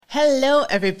Hello,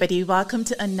 everybody. Welcome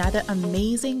to another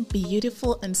amazing,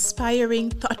 beautiful, inspiring,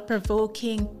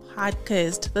 thought-provoking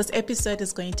podcast. This episode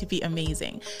is going to be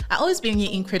amazing. I always bring you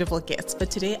incredible guests, but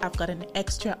today I've got an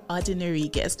extraordinary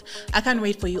guest. I can't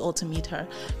wait for you all to meet her.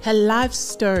 Her life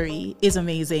story is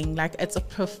amazing. It's a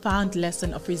profound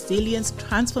lesson of resilience,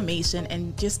 transformation,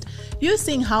 and just you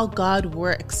seeing how God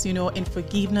works, in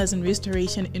forgiveness and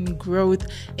restoration, in growth,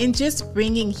 in just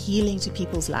bringing healing to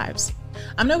people's lives.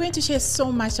 I'm not going to share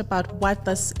so much about what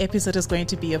this episode is going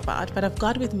to be about, but I've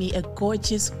got with me a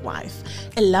gorgeous wife,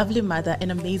 a lovely mother,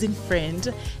 an amazing friend,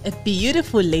 a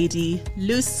beautiful lady,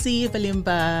 Lucy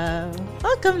Balimba.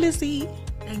 Welcome, Lucy.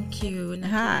 Thank you.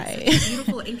 Hi. Such a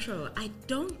beautiful intro. I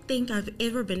don't think I've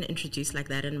ever been introduced like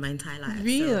that in my entire life.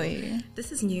 Really? So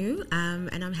this is new,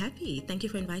 and I'm happy. Thank you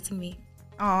for inviting me.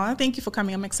 Oh, thank you for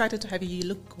coming. I'm excited to have you. You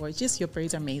look gorgeous. Your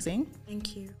braids are amazing.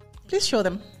 Thank you. Please show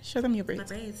them. Show them your My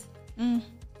braids. braids.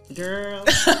 Girl,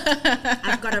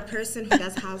 I've got a person who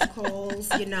does house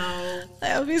calls,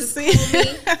 Obviously. Just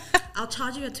call me. I'll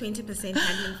charge you a 20%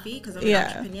 handling fee because I'm an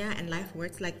entrepreneur and life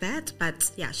works like that. But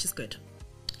yeah, she's good.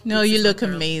 No, you look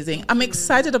amazing. I'm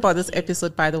excited about this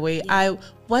episode, by the way. I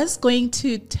was going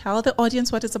to tell the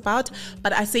audience what it's about,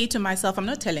 but I say to myself, I'm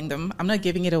not telling them, I'm not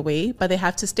giving it away, but they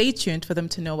have to stay tuned for them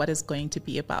to know what it's going to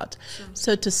be about. Sure.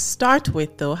 So to start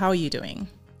with, though, how are you doing?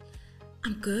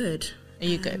 I'm good. Are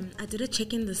you good? I did a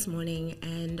check-in this morning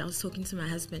and I was talking to my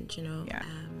husband, just before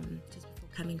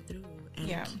coming through.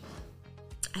 And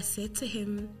I said to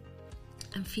him,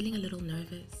 I'm feeling a little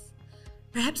nervous.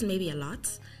 Perhaps maybe a lot.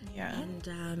 Yeah.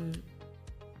 And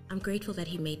I'm grateful that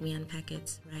he made me unpack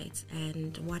it, right?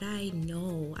 And what I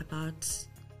know about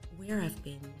where I've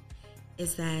been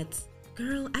is that,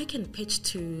 girl, I can pitch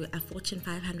to a Fortune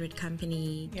 500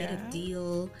 company, get a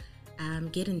deal,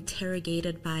 get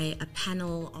interrogated by a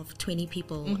panel of 20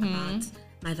 people about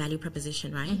my value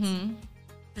proposition, right?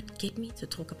 But get me to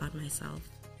talk about myself.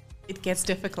 It gets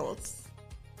difficult.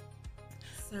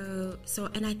 So,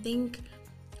 and I think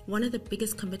one of the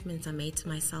biggest commitments I made to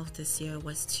myself this year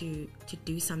was to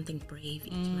do something brave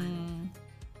each month.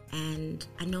 And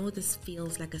I know this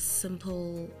feels like a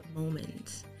simple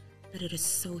moment, but it is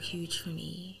so huge for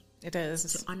me. It is.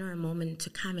 To honor a moment, to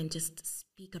come and just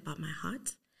speak about my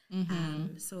heart.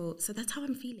 So that's how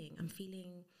I'm feeling. I'm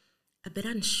feeling a bit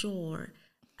unsure,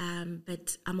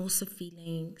 but I'm also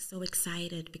feeling so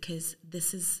excited because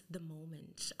this is the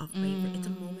moment of bravery. It's a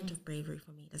moment of bravery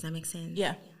for me. Does that make sense?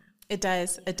 Yeah. It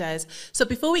does. It does. So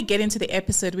before we get into the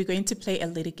episode, we're going to play a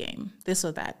little game, this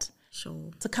or that. Sure.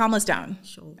 To calm us down.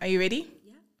 Sure. Are you ready?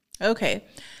 Yeah. Okay.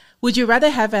 Would you rather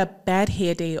have a bad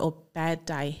hair day or bad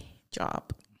dye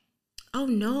job? Oh,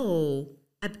 no.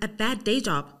 A bad day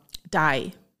job.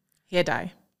 Dye. Hair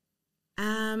dye.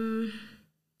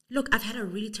 Look, I've had a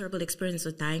really terrible experience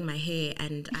with dyeing my hair,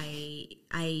 and bad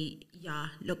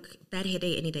hair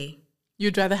day any day.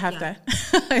 You'd rather have that?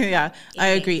 Yeah, I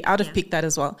agree. I would have picked that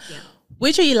as well. Yeah.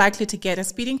 Which are you likely to get, a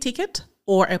speeding ticket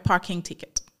or a parking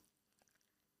ticket?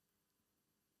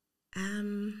 I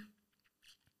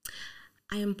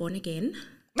am born again.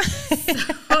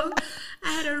 So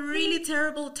I had a really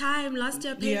terrible time last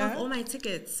year paying off all my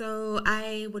tickets. So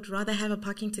I would rather have a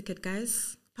parking ticket,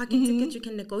 guys. Parking ticket, you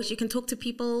can negotiate, you can talk to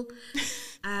people.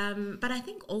 But I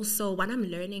think also what I'm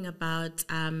learning about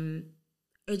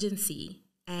urgency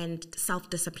and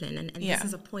self-discipline, and this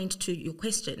is a point to your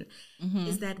question,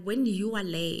 is that when you are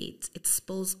late, it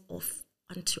spills off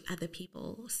onto other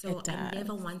people. So I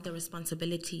never want the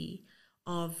responsibility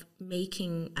of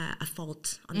making a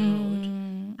fault on the road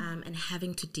and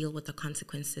having to deal with the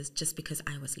consequences just because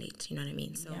I was late. You know what I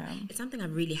mean? So it's something I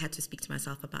really had to speak to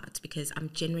myself about because I'm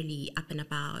generally up and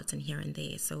about and here and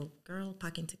there. So, girl,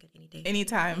 parking ticket any day.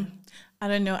 Anytime. I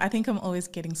don't know. I think I'm always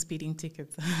getting speeding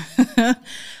tickets.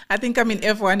 I think I'm in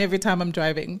F1 every time I'm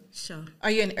driving. Sure.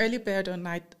 Are you an early bird or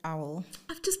night owl?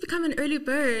 I've just become an early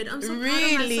bird. I'm so proud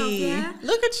of myself. Yeah?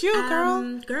 Look at you,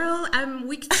 girl. Girl, I'm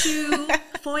week 2,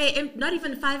 4 a.m., not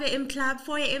even 5 a.m. club,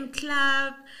 4 a.m.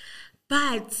 club.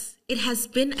 But it has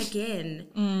been, again,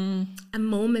 a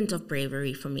moment of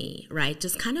bravery for me, right?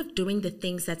 Just kind of doing the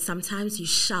things that sometimes you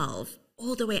shelve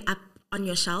all the way up on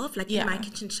your shelf, like in my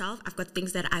kitchen shelf. I've got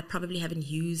things that I probably haven't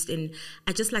used, and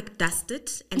I just dust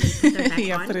it and then put them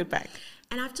back on. Put it back.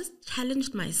 And I've just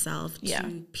challenged myself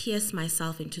to pierce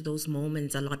myself into those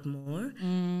moments a lot more.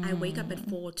 I wake up at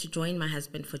 4 to join my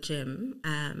husband for gym,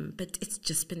 but it's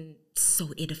just been so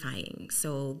edifying.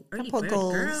 So early bird,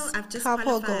 girl, I've just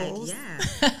qualified. Goals.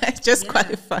 Yeah. Just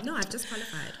qualified. No, I've just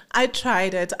qualified. I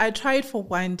tried it. I tried for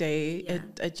one day.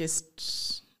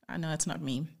 I know it's not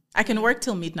me. I can work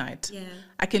till midnight. Yeah.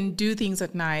 I can do things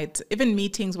at night. Even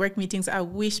meetings, work meetings. I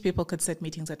wish people could set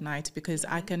meetings at night because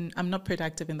I'm not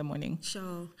productive in the morning.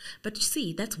 Sure. But you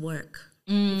see, that's work.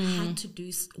 You've had to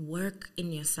do work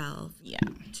in yourself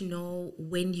to know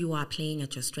when you are playing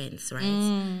at your strengths, right?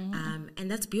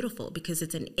 And that's beautiful because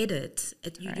it's an edit.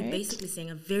 You're basically saying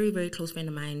a very, very close friend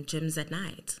of mine gyms at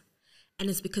night. And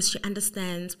it's because she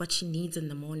understands what she needs in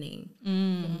the morning.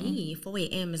 For me, 4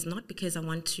 a.m. is not because I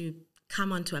want to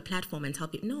come onto a platform and tell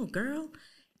people, no, girl,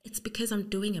 it's because I'm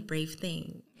doing a brave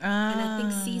thing. And I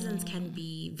think seasons can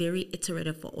be very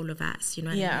iterative for all of us. You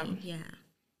know what I mean? Yeah.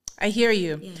 I hear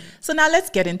you. Yeah. So now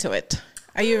let's get into it.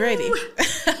 Are you ready?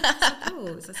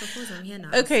 I suppose I'm here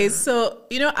now. Okay, so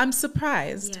I'm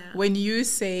surprised when you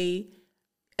say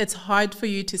it's hard for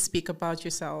you to speak about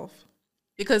yourself.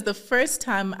 Because the first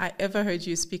time I ever heard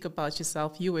you speak about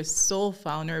yourself, you were so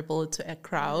vulnerable to a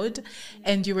crowd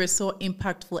and you were so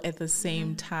impactful at the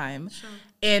same time. Sure.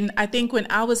 And I think when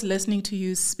I was listening to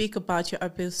you speak about your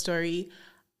abuse story,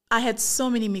 I had so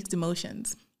many mixed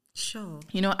emotions. Sure.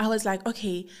 I was like,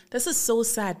 okay, this is so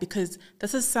sad because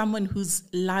this is someone whose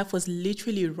life was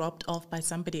literally robbed off by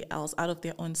somebody else out of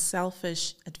their own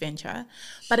selfish adventure.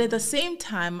 But at the same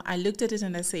time, I looked at it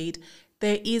and I said,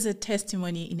 there is a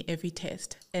testimony in every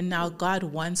test. And now God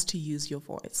wants to use your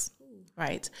voice,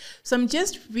 right? So I'm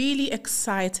just really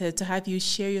excited to have you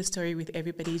share your story with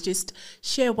everybody. Just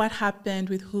share what happened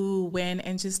with who, when,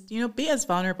 and just, be as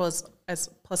vulnerable as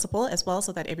possible as well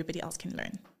so that everybody else can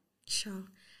learn. Sure.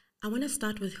 I want to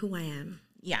start with who I am.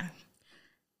 Yeah.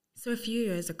 So a few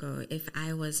years ago, if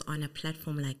I was on a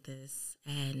platform like this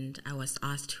and I was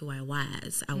asked who I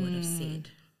was, I would have said,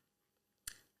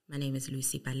 my name is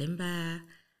Lucy Balimba.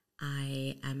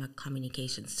 I am a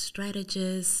communications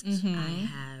strategist. I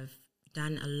have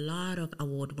done a lot of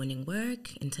award-winning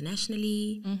work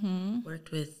internationally,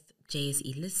 worked with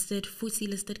JSE-listed,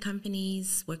 FTSE-listed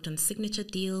companies, worked on signature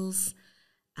deals.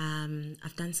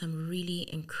 I've done some really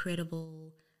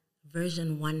incredible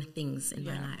version 1 things in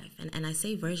my life. And I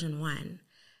say version 1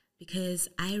 because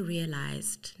I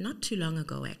realized not too long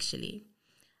ago, actually,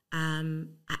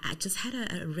 I just had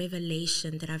a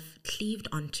revelation that I've cleaved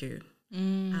onto.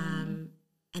 And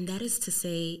that is to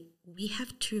say, we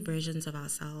have 2 versions of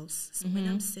ourselves. So when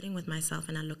I'm sitting with myself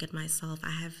and I look at myself,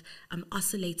 I'm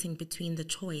oscillating between the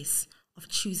choice of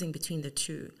choosing between the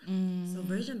 2. So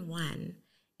version 1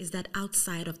 is that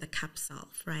outside of the cup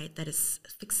self, right? That is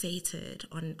fixated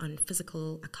on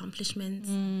physical accomplishments,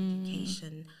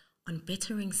 education, on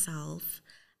bettering self,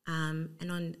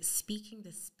 and on speaking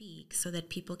the speak so that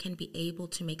people can be able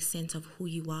to make sense of who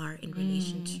you are in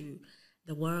relation to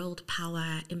the world,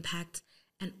 power, impact,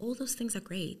 and all those things are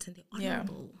great and they're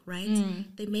honorable, right?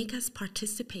 They make us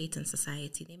participate in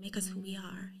society. They make us who we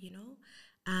are,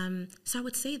 So I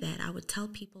would say that. I would tell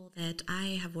people that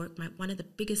I have worked, one of the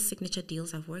biggest signature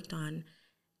deals I've worked on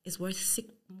is worth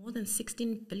more than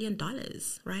 $16 billion,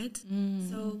 right?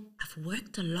 So I've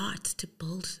worked a lot to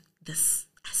build this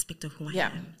aspect of who I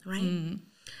am, right?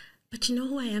 But you know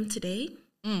who I am today?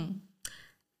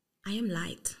 I am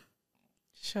light.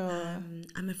 Sure.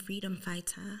 I'm a freedom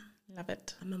fighter. Love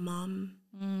it. I'm a mom.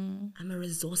 I'm a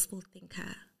resourceful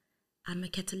thinker. I'm a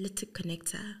catalytic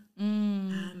connector.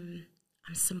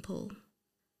 I'm simple.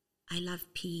 I love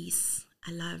peace.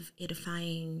 I love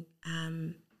edifying,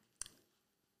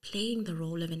 playing the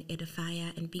role of an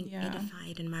edifier and being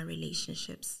edified in my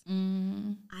relationships.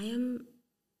 I am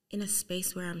in a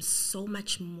space where I'm so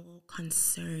much more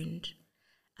concerned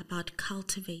about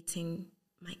cultivating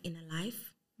my inner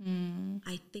life.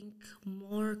 I think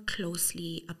more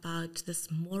closely about this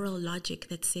moral logic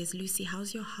that says, Lucy,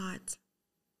 how's your heart?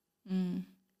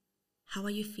 How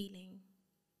are you feeling?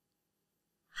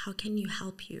 How can you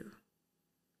help you?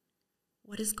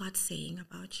 What is God saying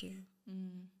about you?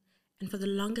 And for the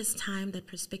longest time, that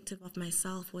perspective of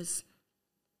myself was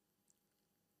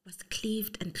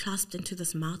cleaved and clasped into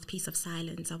this mouthpiece of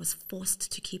silence. I was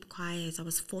forced to keep quiet. I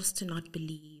was forced to not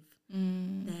believe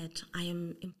that I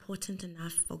am important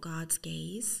enough for God's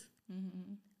gaze.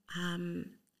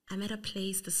 I'm at a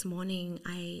place this morning,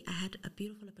 I had a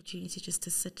beautiful opportunity just to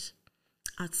sit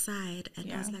outside,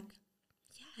 and I was like,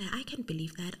 yeah, I can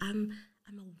believe that. I'm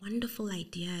a wonderful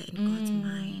idea in God's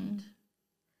mind.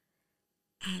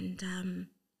 And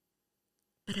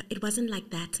but it wasn't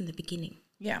like that in the beginning.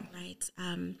 Yeah. Right.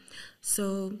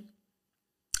 So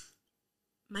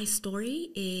my story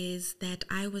is that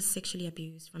I was sexually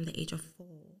abused from the age of 4,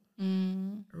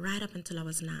 right up until I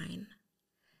was 9,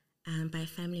 by a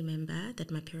family member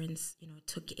that my parents,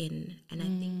 took in. And I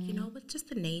think, with just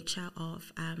the nature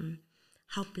of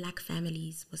how Black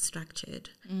families were structured.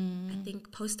 I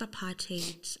think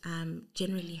post-apartheid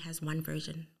generally has one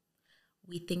version.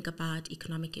 We think about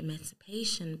economic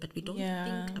emancipation, but we don't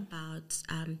think about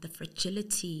the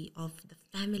fragility of the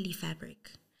family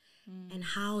fabric and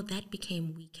how that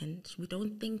became weakened. We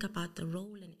don't think about the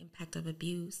role and impact of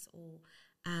abuse or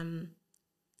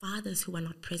fathers who are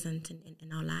not present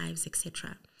in our lives,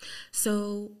 etc.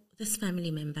 So this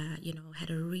family member, had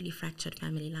a really fractured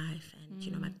family life,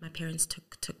 and my parents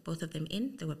took both of them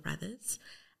in. They were brothers,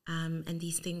 and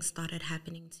these things started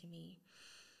happening to me.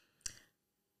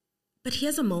 But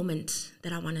here's a moment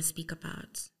that I want to speak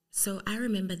about. So I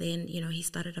remember then, he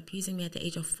started abusing me at the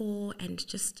age of 4, and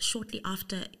just shortly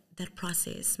after that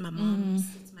process, my mom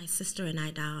sits my sister and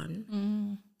I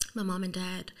down, my mom and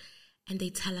dad, and they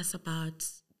tell us about,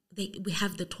 we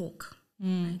have the talk,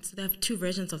 right? So they have 2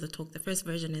 versions of the talk. The first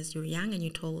version is you're young and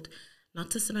you're told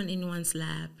not to sit on anyone's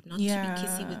lap, not to be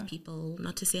kissy with people,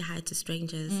 not to say hi to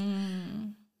strangers.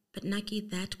 But Naki,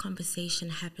 that conversation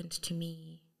happened to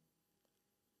me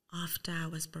after I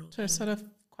was broken. So it's sort of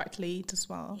quite late as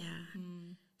well. Yeah.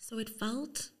 So it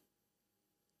felt,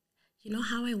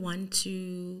 how I want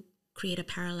to create a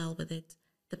parallel with it.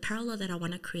 The parallel that I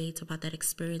want to create about that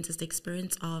experience is the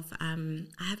experience of, I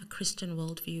have a Christian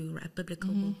worldview, a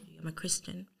biblical worldview, I'm a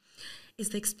Christian, is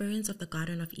the experience of the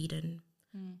Garden of Eden.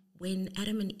 When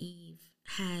Adam and Eve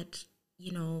had,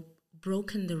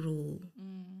 broken the rule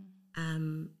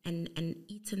and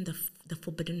eaten the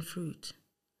forbidden fruit.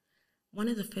 One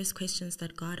of the first questions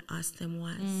that God asked them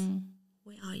was,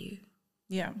 where are you?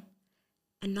 Yeah.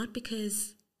 And not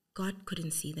because God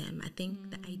couldn't see them. I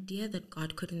think the idea that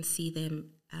God couldn't see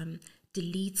them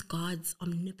deletes God's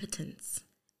omnipotence.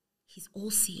 He's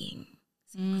all-seeing.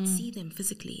 So he could see them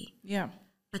physically. Yeah.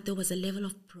 But there was a level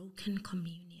of broken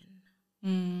communion. They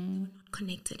were not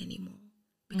connected anymore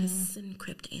because sin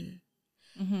crept in.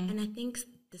 And I think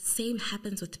the same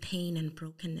happens with pain and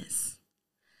brokenness.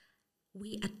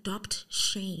 We adopt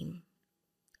shame,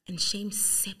 and shame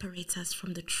separates us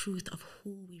from the truth of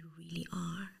who we really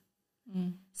are.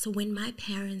 So when my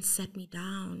parents sat me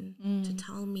down to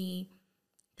tell me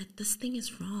that this thing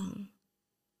is wrong,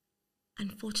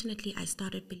 unfortunately, I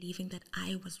started believing that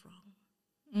I was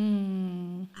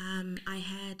wrong. I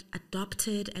had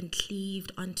adopted and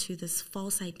cleaved onto this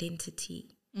false identity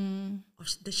of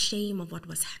the shame of what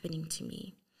was happening to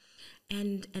me.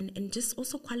 And just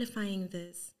also qualifying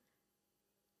this,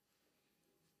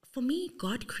 for me,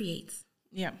 God creates,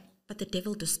 but the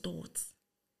devil distorts.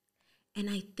 And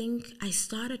I think I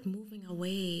started moving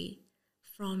away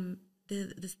from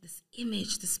this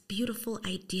image, this beautiful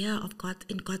idea of God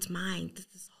in God's mind,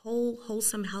 this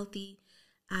wholesome, healthy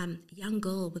young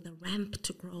girl with a ramp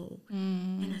to grow.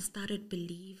 And I started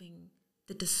believing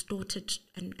the distorted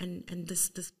and this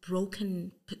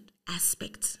broken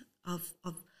aspect of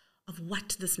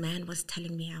what this man was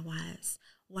telling me I was,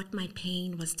 what my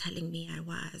pain was telling me I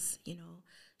was,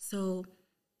 So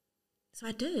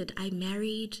I did. I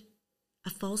married a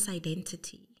false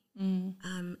identity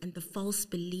and the false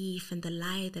belief and the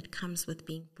lie that comes with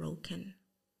being broken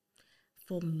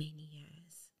for many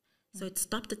years. So it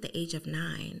stopped at the age of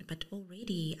 9, but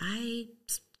already I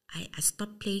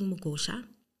stopped playing Mugosha.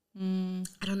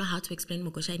 I don't know how to explain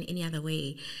Mugosha in any other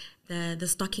way. The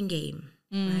stocking game,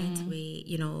 right?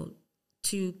 Where,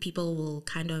 2 people will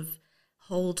kind of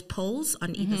hold poles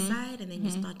on either side, and then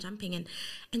you start jumping, and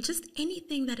just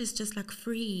anything that is just like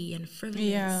free and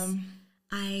frivolous.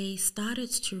 I started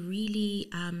to really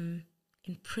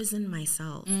imprison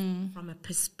myself from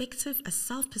a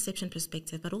self-perception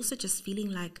perspective, but also just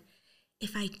feeling like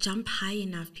if I jump high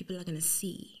enough, people are going to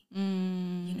see.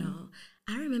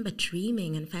 I remember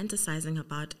dreaming and fantasizing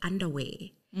about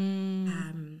underwear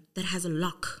that has a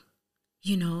lock,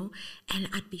 and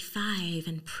I'd be 5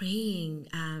 and praying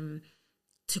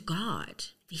to God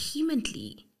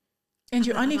vehemently. And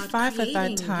you're only 5 at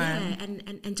that time.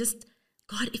 Yeah, and just,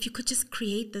 God, if you could just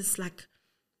create this, like,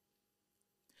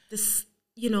 this,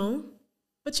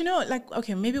 But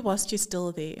okay, maybe whilst you're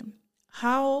still there,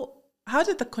 how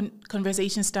did the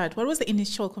conversation start? What was the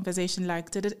initial conversation like?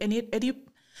 Did it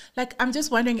I'm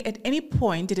just wondering, at any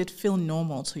point, did it feel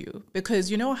normal to you? Because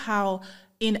you know how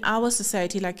in our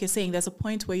society, like you're saying, there's a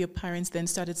point where your parents then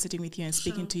started sitting with you and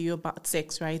speaking to you about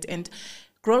sex, right? And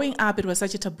growing up, it was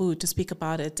such a taboo to speak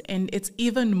about it. And it's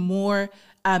even more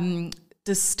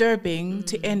disturbing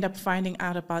to end up finding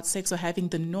out about sex or having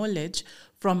the knowledge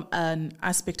from an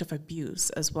aspect of abuse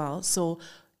as well. So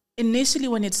initially,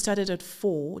 when it started at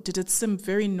 4, did it seem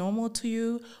very normal to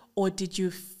you, or did you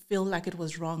feel like it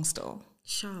was wrong still?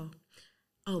 Sure.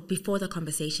 Oh, before the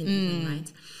conversation even,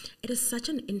 right? It is such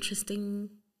an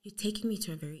interesting you're taking me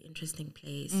to a very interesting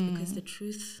place, because the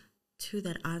truth to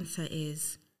that answer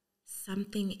is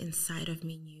something inside of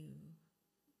me knew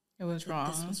it was wrong.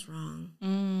 This was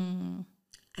wrong.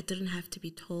 I didn't have to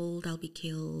be told I'll be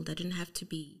killed. I didn't have to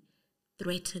be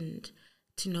threatened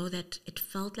to know that it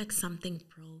felt like something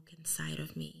broke inside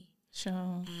of me.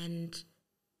 Sure. And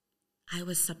I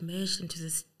was submerged into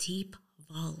this deep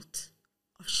vault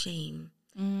of shame.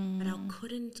 But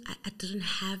I didn't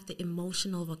have the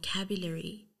emotional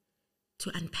vocabulary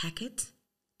to unpack it,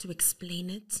 to explain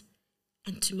it,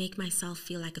 and to make myself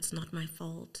feel like it's not my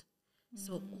fault.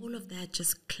 So all of that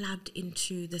just clubbed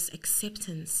into this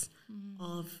acceptance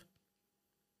of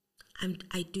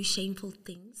I do shameful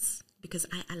things because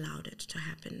I allowed it to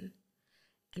happen.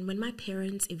 And when my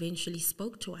parents eventually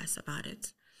spoke to us about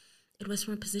it, it was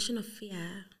from a position of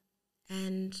fear.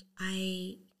 And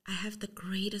I have the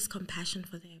greatest compassion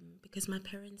for them, because my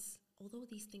parents, although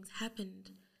these things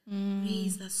happened,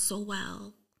 raised us so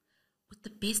well, with the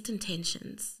best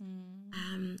intentions,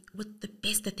 with the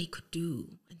best that they could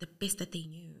do and the best that they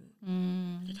knew.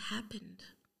 But it happened.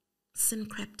 Sin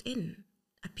crept in,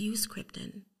 abuse crept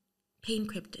in, pain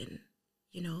crept in,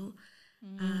 you know.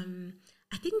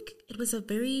 I think it was a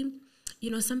very,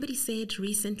 somebody said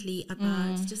recently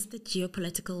about just the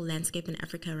geopolitical landscape in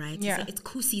Africa, right? Yeah. It's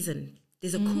coup season.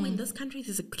 There's a coup in this country,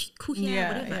 there's a coup here,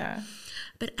 whatever. Yeah.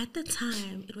 But at the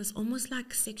time, it was almost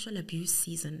like sexual abuse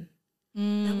season.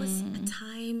 There was a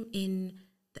time in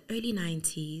the early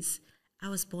 90s. I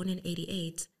was born in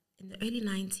 88. In the early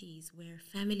 90s, where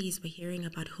families were hearing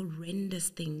about horrendous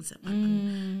things, about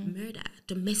murder,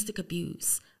 domestic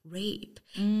abuse, rape.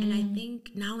 And I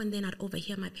think now and then I'd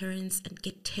overhear my parents and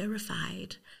get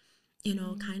terrified,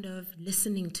 kind of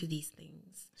listening to these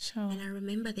things. Sure. And I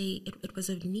remember it was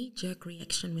a knee-jerk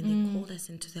reaction when they called us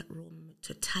into that room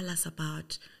to tell us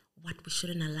about what we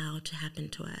shouldn't allow to happen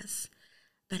to us.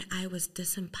 But I was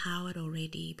disempowered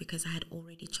already, because I had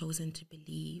already chosen to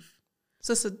believe.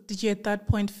 So did you at that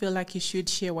point feel like you should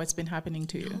share what's been happening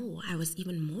to you? No, I was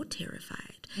even more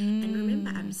terrified. And remember,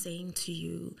 I'm saying to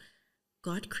you,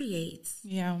 God creates.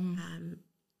 Yeah.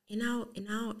 In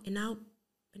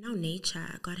our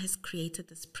nature, God has created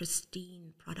this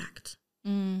pristine product.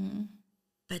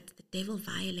 But the devil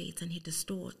violates and he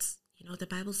distorts. The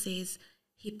Bible says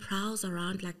he prowls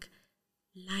around like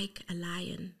a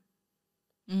lion.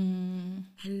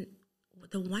 And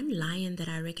the one lion that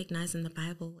I recognize in the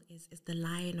Bible is the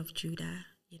Lion of Judah.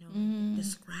 It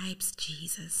describes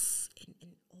Jesus in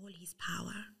all his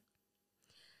power.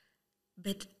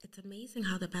 But it's amazing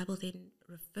how the Bible then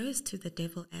refers to the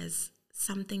devil as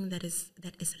something that is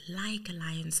like a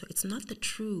lion. So it's not the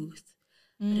truth,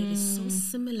 but it is so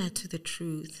similar to the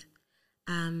truth,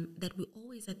 that we're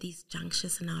always at these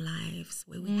junctures in our lives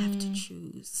where we have to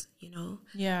choose,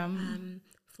 Yeah.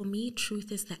 For me,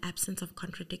 truth is the absence of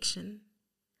contradiction.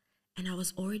 And I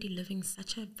was already living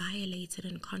such a violated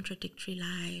and contradictory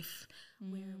life,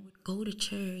 where I would go to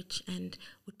church and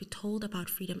would be told about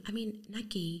freedom. I mean,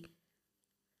 Naki,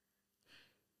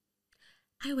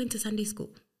 I went to Sunday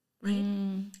school, right?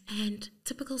 And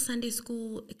typical Sunday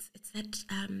school, it's that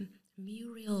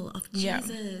mural of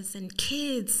Jesus and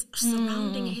kids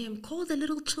surrounding him. Call the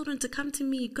little children to come to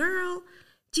me. Girl,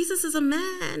 Jesus is a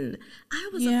man. I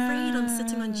was afraid of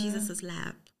sitting on Jesus's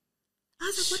lap. I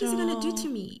was like, what is he going to do to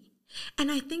me?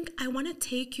 And I think I want to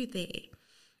take you there.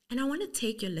 And I want to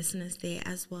take your listeners there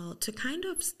as well, to kind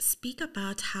of speak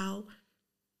about how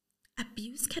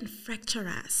abuse can fracture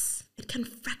us. It can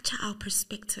fracture our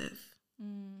perspective.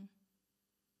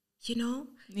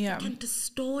 Yeah. It can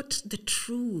distort the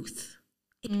truth.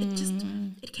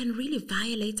 It can really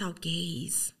violate our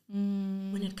gaze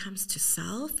when it comes to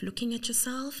self, looking at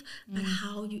yourself, but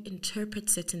how you interpret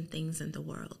certain things in the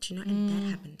world, and that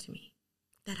happened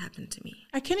to me.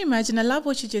 I can imagine. I love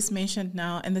what you just mentioned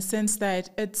now, in the sense that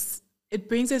it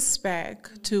brings us back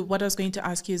to what I was going to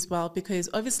ask you as well, because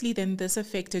obviously then this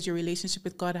affected your relationship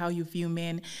with God, how you view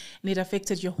men, and it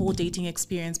affected your whole dating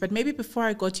experience. But maybe before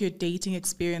I go to your dating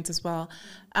experience as well,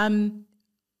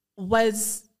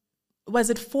 was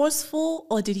it forceful,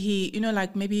 or did he,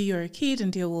 like maybe you're a kid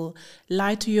and he will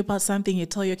lie to you about something, he'll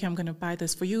tell you, okay, I'm going to buy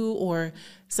this for you, or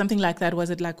something like that? Was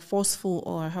it like forceful,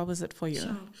 or how was it for you?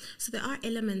 Sure. So there are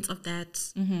elements of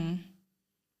that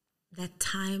that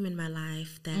time in my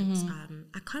life that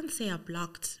I can't say I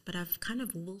blocked, but I've kind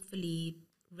of willfully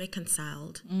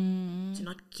reconciled to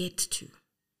not get to.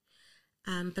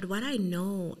 But what I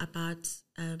know about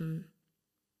the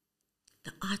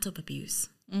art of abuse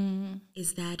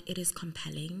is that it is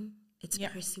compelling, it's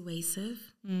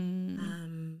persuasive.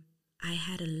 I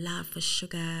had a love for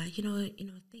sugar,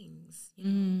 things,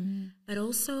 but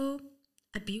also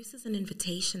abuse is an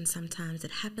invitation sometimes.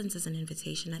 It happens as an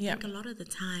invitation. I think a lot of the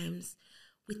times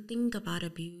we think about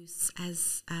abuse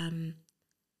as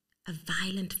a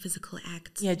violent physical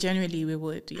act. Yeah, generally we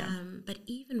would, but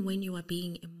even when you are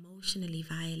being emotionally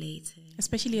violated,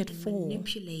 especially at 4,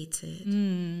 manipulated,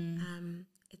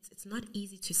 it's not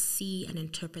easy to see and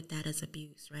interpret that as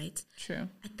abuse, right? True.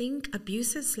 I think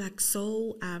abuse is like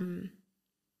so,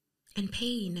 and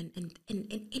pain and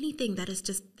anything that is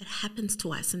just, that happens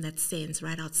to us in that sense,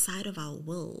 right, outside of our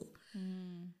will.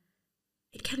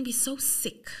 It can be so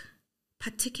sick,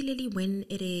 particularly when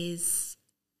it is,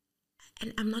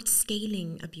 and I'm not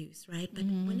scaling abuse, right? But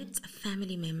when it's a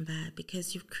family member,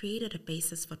 because you've created a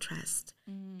basis for trust.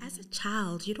 As a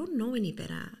child, you don't know any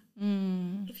better.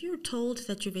 If you're told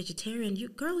that you're vegetarian, you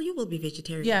will be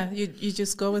vegetarian. Yeah, you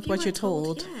just go with what you're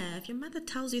told. Yeah, if your mother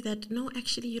tells you that, no,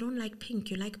 actually you don't like pink,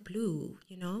 you like blue,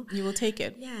 you know. You will take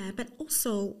it. Yeah, but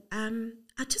also,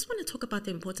 I just want to talk about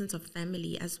the importance of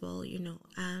family as well, you know.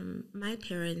 My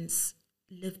parents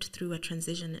lived through a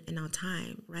transition in our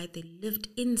time, right? They lived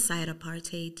inside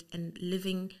apartheid and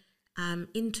living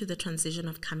into the transition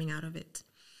of coming out of it.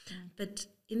 But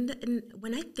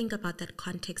when I think about that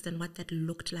context and what that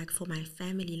looked like for my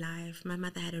family life, my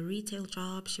mother had a retail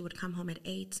job. She would come home at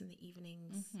 8 in the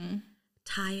evenings,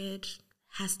 tired,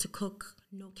 has to cook,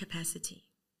 no capacity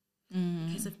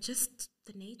because of just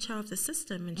the nature of the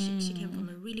system. And she came from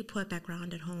a really poor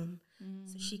background at home.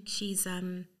 So she's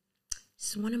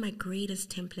one of my greatest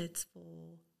templates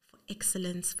for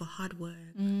excellence, for hard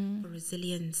work, for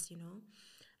resilience, you know.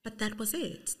 But that was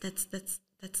it. That's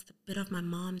the bit of my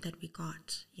mom that we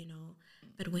got, you know.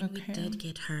 But when we did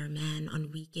get her, man,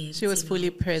 on weekends, she was fully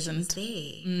present. She was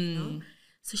there, you know.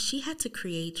 So she had to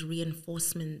create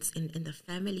reinforcements in the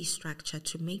family structure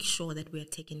to make sure that we are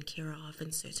taken care of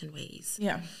in certain ways.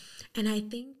 Yeah. And I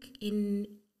think in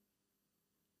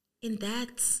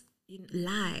that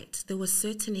light, there were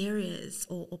certain areas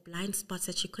or blind spots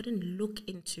that she couldn't look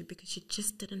into because she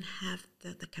just didn't have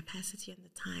the capacity and the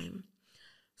time.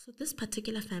 So this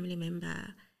particular family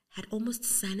member had almost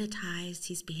sanitized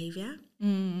his behavior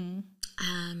from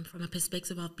a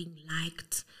perspective of being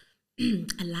liked.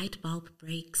 A light bulb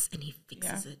breaks and he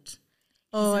fixes it.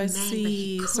 Oh, I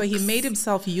see. So he made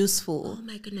himself useful. Oh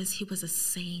my goodness, he was a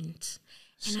saint.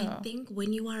 And I think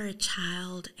when you are a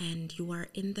child and you are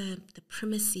in the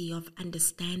primacy of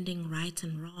understanding right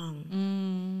and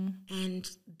wrong, and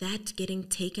that getting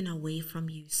taken away from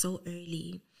you so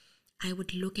early, I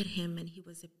would look at him and he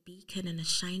was a beacon and a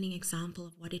shining example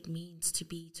of what it means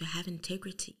to have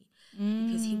integrity.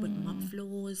 Because he would mop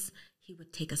floors, he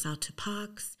would take us out to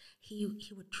parks, he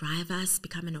would drive us,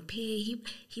 become an au pair.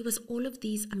 He was all of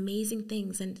these amazing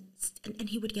things, and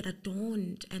he would get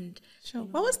adorned and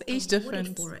what was the age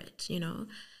difference for it? You know,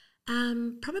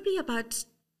 probably about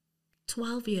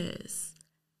 12 years.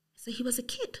 So he was a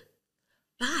kid,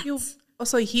 but.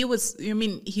 So he was, you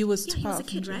mean he was 12? Yeah, he was a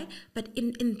kid, right? But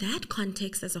in that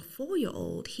context, as a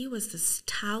 4-year-old, he was this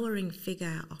towering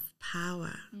figure of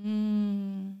power.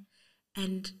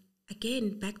 And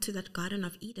again, back to that Garden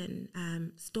of Eden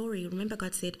story. Remember,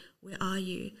 God said, "Where are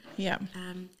you?" Yeah.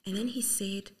 And then he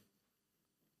said,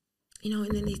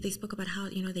 and then they spoke about how,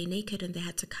 they're naked and they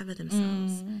had to cover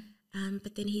themselves.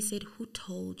 But then he said, "Who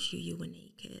told you were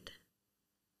naked?"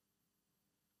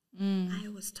 I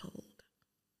was told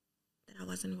that I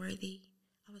wasn't worthy.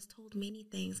 I was told many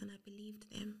things and I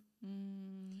believed them.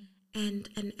 And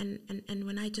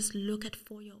when I just look at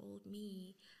 4-year-old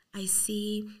me, I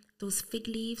see those fig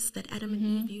leaves that Adam and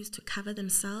Eve used to cover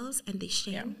themselves, and they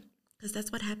shame. Because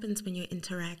that's what happens when you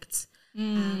interact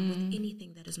with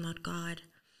anything that is not God.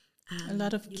 A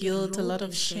lot of guilt, a lot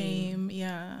of shame.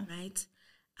 Yeah. Right?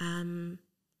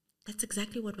 That's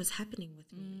exactly what was happening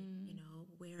with me,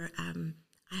 where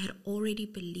I had already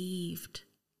believed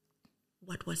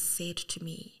what was said to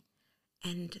me.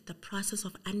 And the process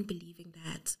of unbelieving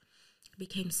that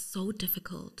became so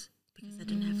difficult because I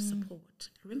didn't have support.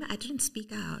 Remember, I didn't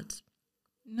speak out.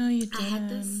 No, you didn't. I had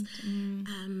this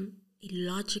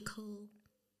illogical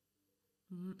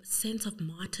sense of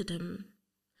martyrdom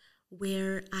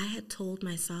where I had told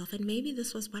myself, and maybe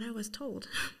this was what I was told,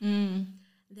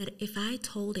 that if I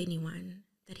told anyone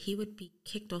that he would be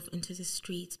kicked off into the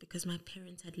streets because my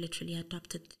parents had literally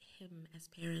adopted him as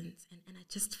parents. And I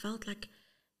just felt like,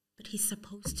 but he's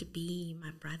supposed to be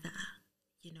my brother,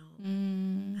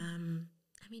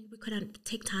 I mean, we could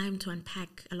take time to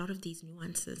unpack a lot of these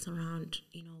nuances around,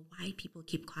 why people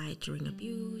keep quiet during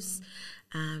abuse,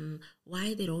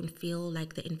 why they don't feel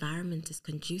like the environment is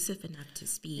conducive enough to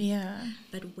speak. Yeah.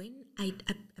 But when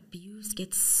abuse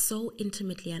gets so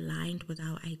intimately aligned with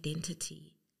our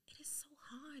identity, it is so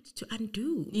hard to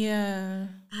undo. Yeah.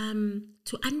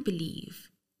 To unbelieve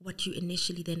what you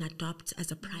initially then adopt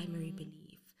as a primary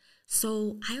belief.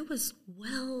 So I was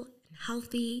well and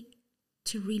healthy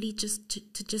to really just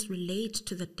to just relate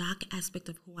to the dark aspect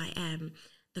of who I am,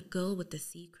 the girl with the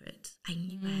secret. I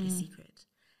knew I had a secret,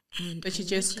 but you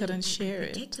just couldn't share it.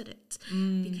 I protected it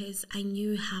because I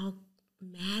knew how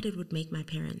mad it would make my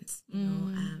parents, you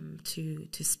know,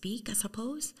 to speak, I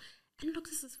suppose. And look,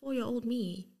 this is 4-year-old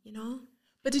me, you know.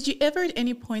 But did you ever at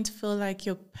any point feel like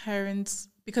your parents,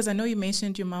 because I know you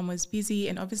mentioned your mom was busy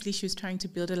and obviously she was trying to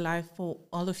build a life for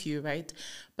all of you, right?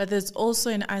 But there's also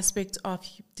an aspect of,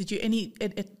 did you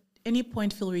at any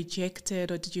point feel rejected,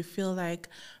 or did you feel like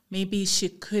maybe she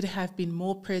could have been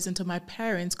more present, or my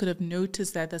parents could have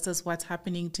noticed that this is what's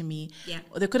happening to me? Yeah.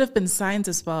 Or there could have been signs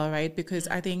as well, right? Because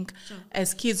I think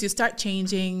as kids, you start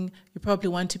changing. You probably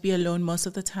want to be alone most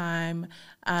of the time.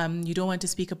 You don't want to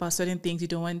speak about certain things. You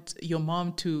don't want your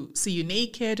mom to see you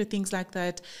naked or things like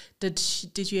that.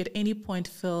 Did you at any point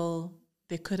feel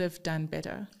they could have done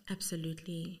better?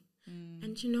 Absolutely.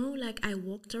 And you know, like I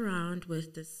walked around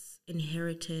with this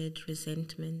inherited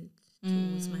resentment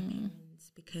towards my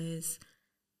parents because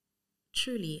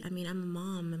truly, I mean, I'm a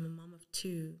mom of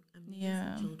 2.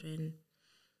 I'm children.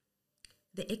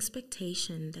 The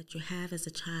expectation that you have as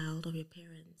a child of your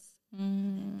parents,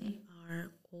 that they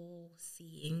are all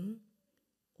seeing,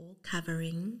 all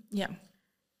covering,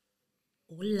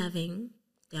 all loving.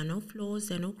 There are no flaws,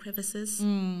 there are no crevices.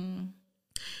 And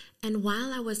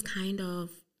while I was kind of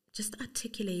just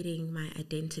articulating my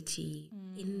identity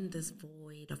in this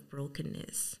void of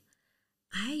brokenness,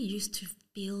 I used to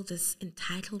feel this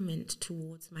entitlement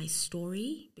towards my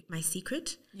story, my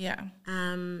secret. Yeah.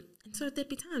 And so there'd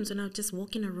be times when I would just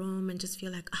walk in a room and just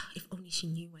feel like, if only she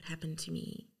knew what happened to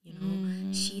me, you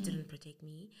know, she didn't protect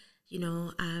me, you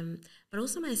know. But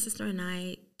also my sister and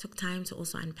I took time to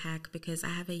also unpack, because I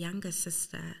have a younger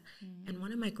sister, and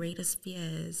one of my greatest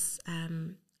fears,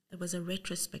 it was a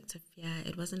retrospective fear.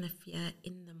 It wasn't a fear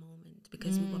in the moment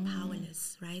because we were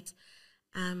powerless, right?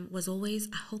 Was always,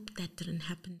 I hope that didn't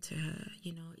happen to her,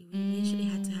 you know. We eventually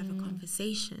had to have a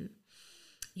conversation,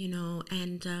 you know,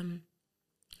 and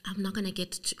I'm not going to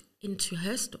get into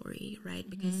her story, right?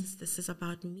 Because this is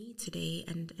about me today,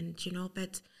 and you know,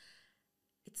 but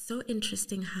it's so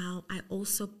interesting how I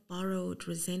also borrowed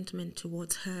resentment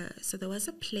towards her. So there was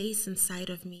a place inside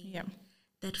of me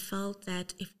that felt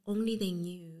that if only they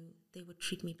knew, they would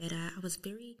treat me better. I was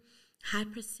very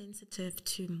hypersensitive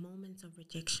to moments of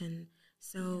rejection.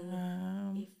 So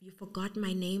if you forgot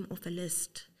my name off a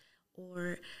list,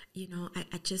 or, you know,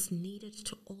 I just needed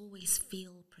to always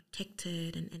feel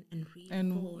protected and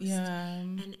reinforced.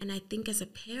 And I think as a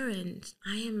parent,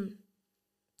 I am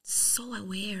so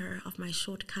aware of my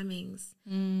shortcomings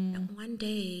that one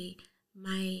day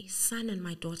my son and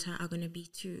my daughter are going to be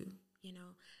too, you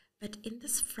know. But in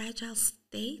this fragile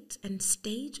state and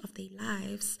stage of their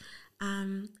lives,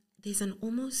 there's an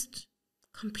almost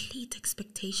complete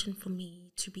expectation for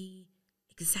me to be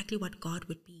exactly what God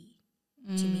would be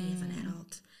to me as an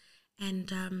adult.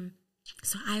 And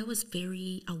so I was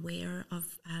very aware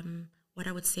of what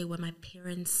I would say were my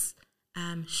parents'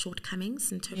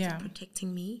 shortcomings in terms of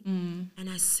protecting me. And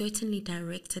I certainly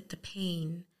directed the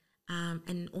pain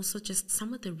and also just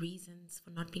some of the reasons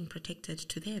for not being protected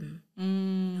to them. You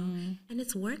know? And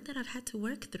it's work that I've had to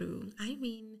work through. I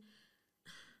mean,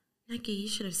 Naki, you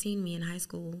should have seen me in high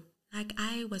school. Like,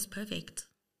 I was perfect.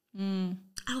 I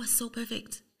was so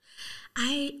perfect.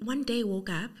 I one day woke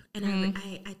up and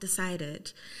I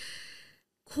decided,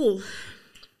 cool,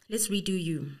 let's redo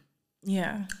you.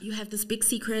 Yeah. You have this big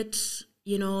secret,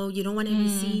 you know, you don't want to be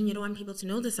seen, you don't want people to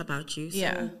know this about you.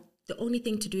 So the only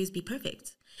thing to do is be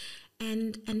perfect.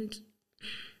 And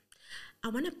I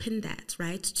want to pin that,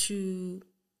 right, to,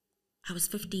 I was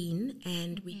 15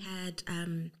 and we had,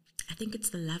 I think it's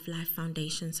the Love Life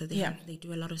Foundation. So they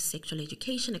do a lot of sexual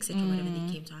education, etc. Whenever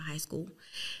they came to our high school.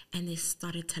 And they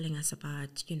started telling us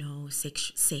about, you know,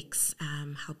 sex,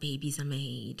 how babies are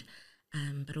made,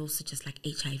 but also just like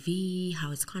HIV,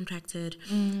 how it's contracted.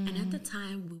 And at the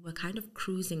time, we were kind of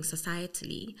cruising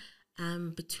societally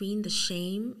between the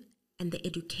shame and the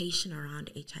education around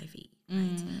HIV,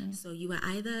 right? So you were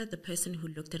either the person who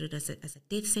looked at it as a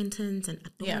death sentence, and I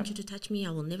don't want you to touch me,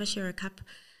 I will never share a cup,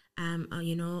 or,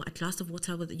 you know, a glass of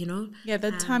water with, you know. Yeah,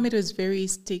 that time it was very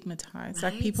stigmatized.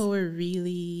 Right? Like, people were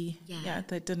really,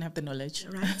 they didn't have the knowledge.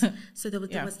 Right. So there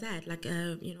was that, like,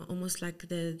 you know, almost like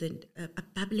a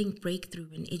bubbling breakthrough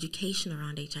in education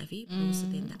around HIV, but also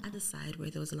then the other side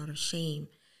where there was a lot of shame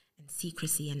and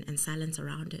secrecy and silence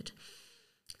around it.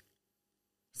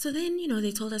 So then, you know,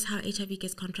 they told us how HIV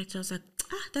gets contracted. I was like,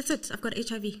 that's it. I've got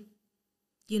HIV.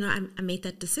 I made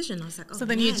that decision. I was like, oh, so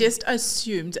then you just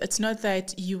assumed, it's not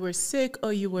that you were sick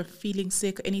or you were feeling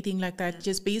sick or anything like that,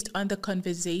 just based on the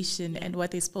conversation and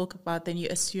what they spoke about, then you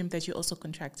assumed that you also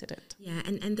contracted it. Yeah,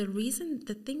 and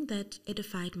the thing that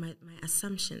edified my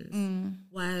assumptions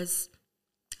was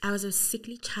I was a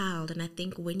sickly child, and I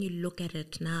think when you look at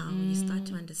it now, you start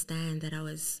to understand that I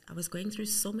was going through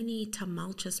so many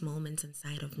tumultuous moments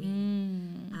inside of me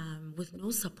with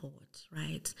no support,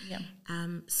 right? Yeah.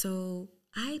 So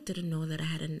I didn't know that I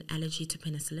had an allergy to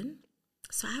penicillin.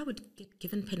 So I would get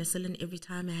given penicillin every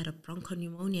time I had a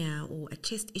bronchopneumonia or a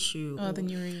chest issue. Oh, then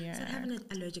you were, yeah. So I have an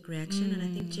allergic reaction, and I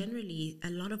think generally a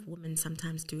lot of women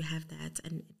sometimes do have that,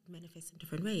 and it manifests in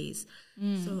different ways.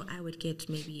 So I would get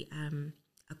maybe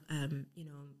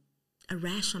a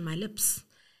rash on my lips,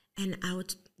 and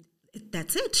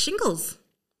that's it, shingles.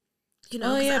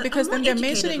 Because then they're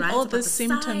mentioning right, all the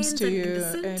symptoms to you.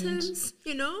 The symptoms,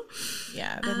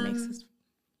 Yeah, that makes sense.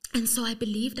 And so I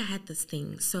believed I had this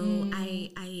thing. So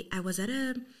I was at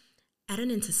an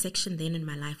intersection then in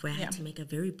my life where I had to make a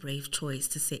very brave choice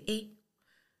to say,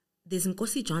 there's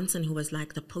Nkosi Johnson, who was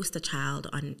like the poster child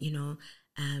on,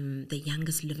 the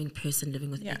youngest living person living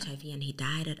with HIV, and he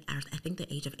died at, I think, the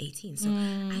age of 18. So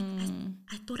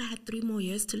I thought I had 3 more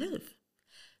years to live.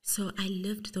 So I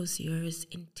lived those years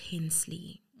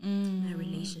intensely. My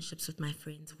relationships with my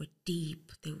friends were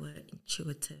deep. They were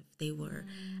intuitive.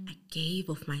 I gave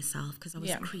of myself because I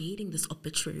was creating this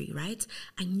obituary, right?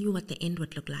 I knew what the end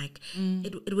would look like.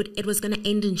 It was going to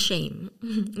end in shame,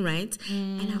 right?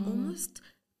 And I almost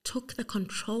took the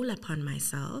control upon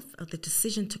myself, or the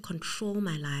decision to control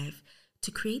my life, to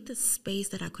create this space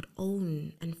that I could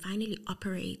own and finally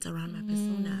operate around my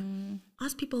persona.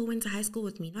 Ask people who went to high school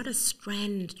with me, not a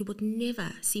strand. You would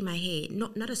never see my hair.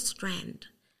 Not a strand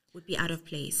would be out of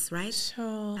place, right?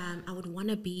 Sure. I would want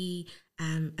to be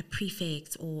a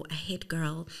prefect or a head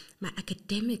girl. My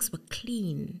academics were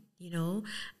clean,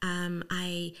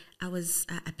 I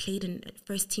played in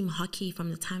first team hockey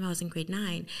from the time I was in grade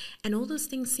 9, and all those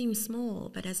things seem small,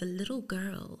 but as a little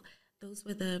girl, those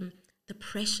were the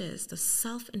pressures, the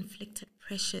self-inflicted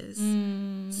pressures,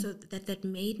 so that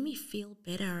made me feel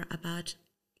better about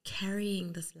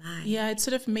carrying this life. Yeah, it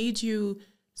sort of made you.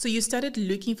 So you started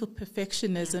looking for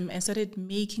perfectionism and started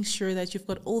making sure that you've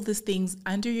got all these things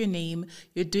under your name.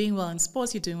 You're doing well in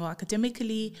sports, you're doing well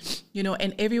academically,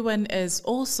 and everyone is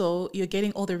also, you're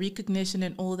getting all the recognition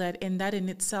and all that. And that in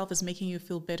itself is making you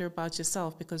feel better about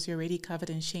yourself because you're already covered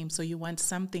in shame. So you want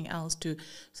something else to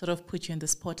sort of put you in the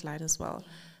spotlight as well.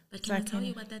 But can I tell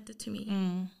you what that did to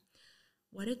me?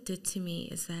 What it did to me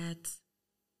is that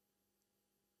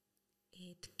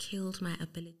it killed my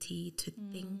ability to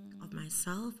think of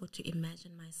myself or to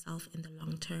imagine myself in the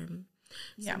long term.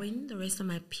 So when the rest of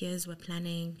my peers were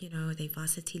planning, their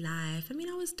varsity life,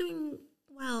 I was doing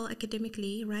well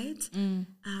academically, right?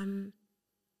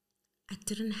 I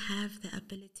didn't have the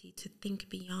ability to think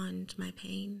beyond my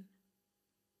pain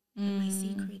and my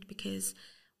secret, because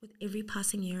with every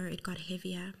passing year, it got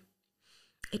heavier.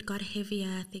 It got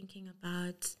heavier thinking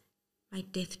about my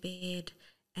deathbed.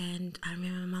 And I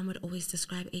remember my mom would always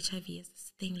describe HIV as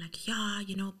this thing like,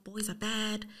 boys are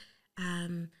bad.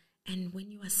 And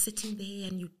when you are sitting there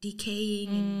and you're decaying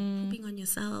and pooping on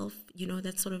yourself,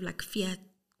 that's sort of like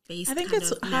fear-based. I think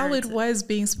it's how it was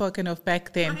being spoken of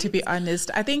back then, to be honest.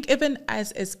 I think even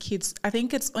as kids, I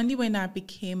think it's only when I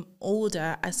became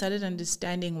older, I started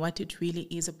understanding what it really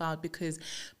is about, because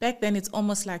back then it's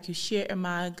almost like you share a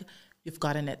mug, you've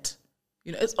gotten it.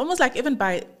 It's almost like even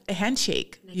by a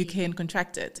handshake, you can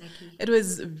contract it. It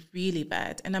was really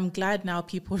bad. And I'm glad now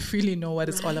people really know what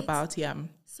it's all about. Yeah.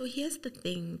 So here's the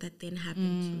thing that then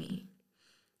happened to me.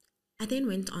 I then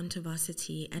went on to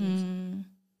varsity, and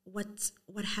what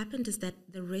happened is that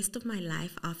the rest of my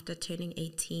life after turning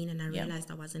 18 and I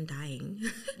realized I wasn't dying,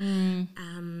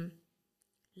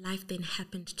 life then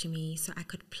happened to me, so I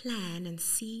could plan and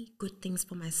see good things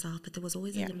for myself, but there was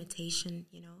always a limitation,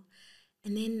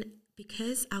 And then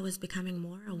because I was becoming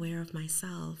more aware of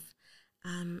myself,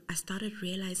 I started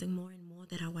realizing more and more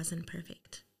that I wasn't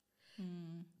perfect.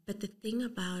 But the thing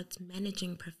about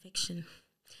managing perfection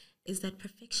is that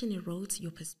perfection erodes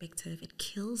your perspective. It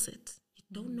kills it. You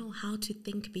don't know how to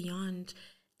think beyond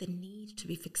the need to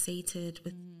be fixated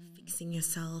with fixing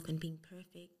yourself and being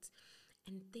perfect.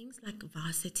 And things like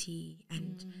varsity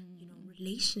and,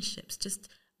 relationships, just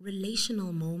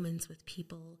relational moments with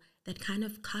people that kind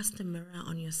of cast a mirror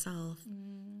on yourself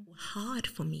were hard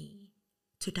for me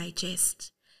to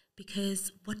digest.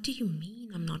 Because what do you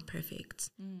mean I'm not perfect?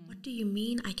 What do you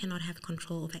mean I cannot have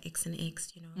control over X and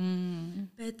X,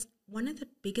 But one of the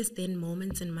biggest then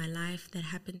moments in my life that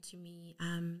happened to me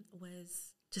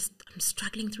was I'm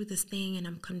struggling through this thing, and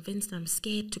I'm convinced I'm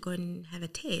scared to go and have a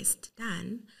test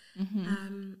done.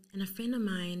 And a friend of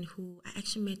mine who I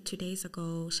actually met 2 days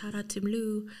ago, shout out to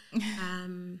Blue,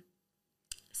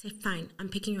 said, fine, I'm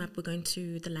picking you up. We're going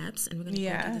to the labs and we're going to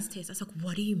go do this test. I was like,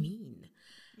 what do you mean?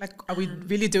 Like, are we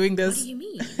really doing this? What do you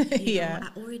mean? You know,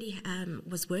 I already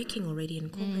was working already in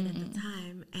corporate at the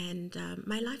time, and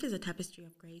my life is a tapestry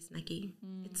of grace, Naki.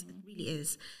 It really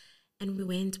is. And we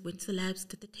went to the labs,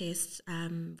 did the test,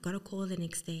 got a call the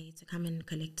next day to come and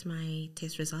collect my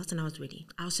test results, and I was ready.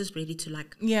 I was just ready to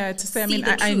to say, I mean,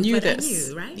 I knew this. I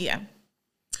knew, right? Yeah.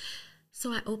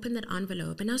 So I opened that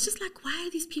envelope, and I was just like, why are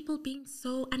these people being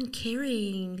so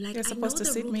uncaring? Like, you're supposed to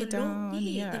sit me down.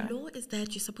 The law is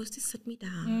that you're supposed to sit me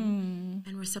down,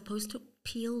 and we're supposed to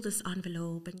peel this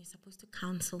envelope, and you're supposed to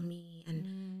counsel me.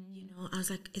 And, you know, I was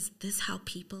like, is this how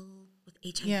people with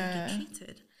HIV get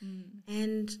treated?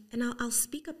 And I'll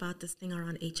speak about this thing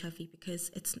around HIV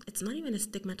because it's not even a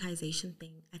stigmatization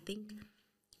thing. I think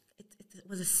it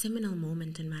was a seminal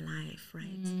moment in my life,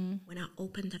 right? When I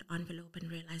opened that envelope and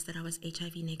realized that I was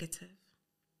HIV negative.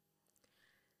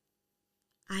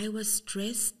 I was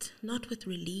stressed, not with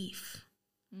relief,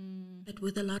 but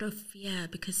with a lot of fear,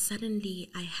 because suddenly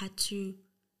I had to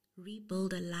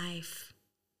rebuild a life,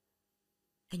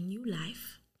 a new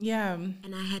life. Yeah.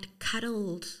 And I had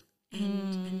cuddled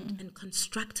and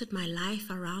constructed my life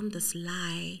around this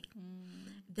lie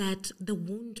that the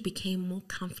wound became more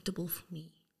comfortable for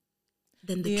me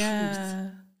than the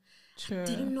truth. True. I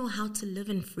didn't know how to live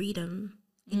in freedom,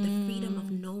 in the freedom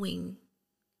of knowing,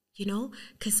 you know,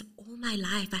 because all my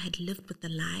life I had lived with the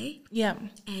lie. Yeah.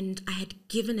 And I had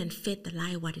given and fed the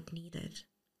lie what it needed.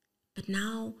 But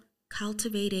now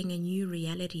cultivating a new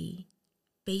reality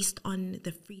based on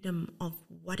the freedom of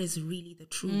what is really the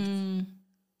truth.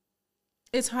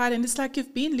 It's hard, and it's like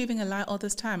you've been living a lie all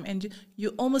this time, and you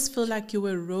almost feel like you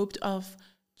were robbed of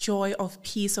joy, of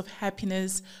peace, of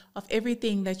happiness, of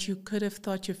everything that you could have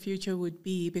thought your future would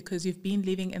be, because you've been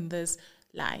living in this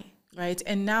lie, right?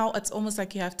 And now it's almost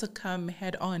like you have to come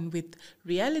head on with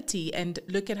reality and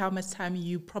look at how much time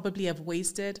you probably have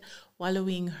wasted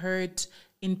wallowing, hurt,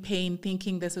 in pain,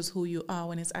 thinking this is who you are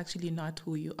when it's actually not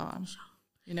who you are.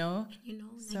 You know? You know,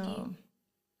 so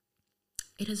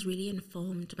it has really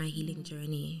informed my healing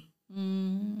journey.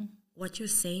 What you're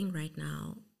saying right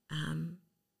now,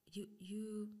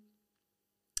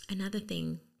 another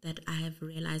thing that I have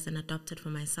realized and adopted for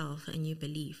myself, a new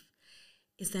belief,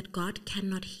 is that God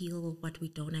cannot heal what we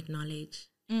don't acknowledge.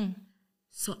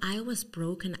 So I was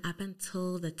broken up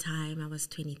until the time I was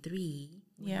 23,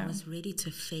 when I was ready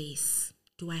to face,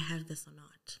 do I have this or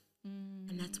not?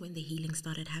 And that's when the healing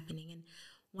started happening. And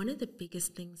one of the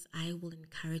biggest things I will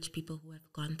encourage people who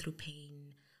have gone through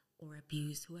pain or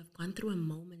abuse, who have gone through a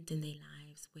moment in their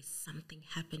lives where something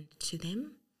happened to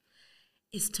them,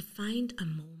 is to find a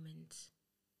moment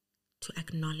to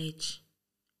acknowledge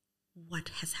what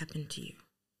has happened to you.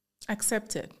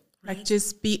 Accept it. Right? Like,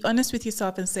 just be honest with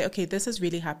yourself and say, okay, this has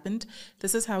really happened.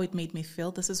 This is how it made me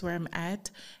feel. This is where I'm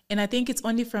at. And I think it's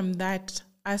only from that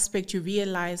aspect you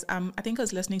realize, I think I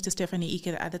was listening to Stephanie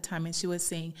Ike the other time, and she was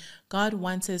saying, God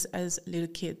wants us as little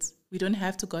kids. We don't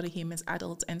have to go to him as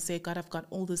adults and say, God, I've got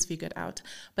all this figured out.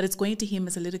 But it's going to him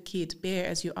as a little kid, bare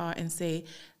as you are, and say,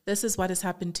 this is what has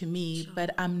happened to me,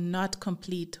 but I'm not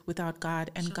complete without God.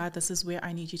 And God, this is where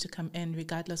I need you to come in,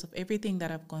 regardless of everything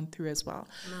that I've gone through as well.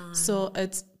 So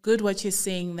it's good what you're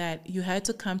saying, that you had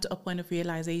to come to a point of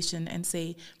realization and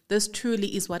say, this truly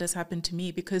is what has happened to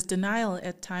me, because denial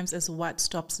at times is what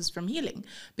stops us from healing,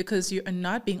 because you are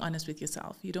not being honest with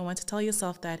yourself. You don't want to tell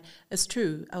yourself that it's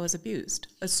true, I was abused.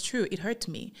 It's true, it hurt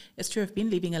me. It's true, I've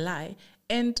been living a lie.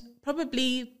 And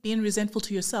probably being resentful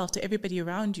to yourself, to everybody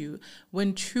around you,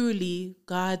 when truly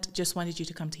God just wanted you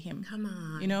to come to him. Come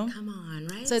on, you know? Come on,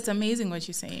 right? So it's amazing what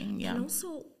you're saying. Yeah. And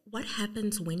also, what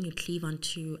happens when you cleave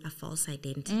onto a false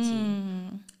identity?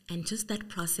 And just that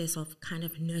process of kind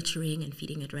of nurturing and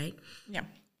feeding it, right? Yeah.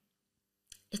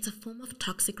 It's a form of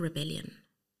toxic rebellion.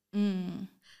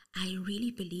 I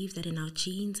really believe that in our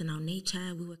genes and our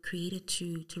nature, we were created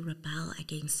to rebel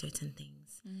against certain things.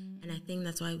 And I think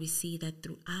that's why we see that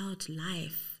throughout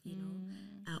life, you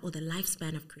know, or the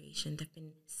lifespan of creation, there have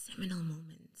been seminal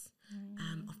moments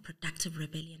of productive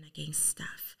rebellion against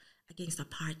stuff, against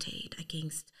apartheid,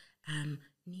 against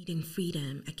needing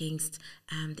freedom, against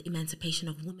the emancipation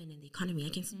of women in the economy,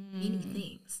 against many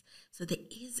things. So there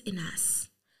is in us,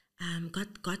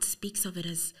 God speaks of it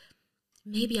as,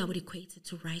 maybe I would equate it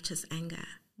to righteous anger.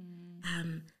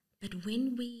 But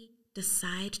when we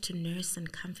decide to nurse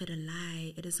and comfort a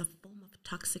lie, it is a form of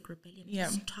toxic rebellion.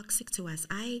 It's toxic to us.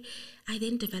 I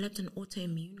then developed an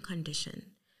autoimmune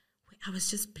condition where I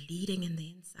was just bleeding in the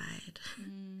inside,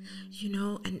 you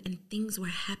know, and things were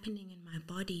happening in my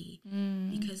body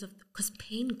because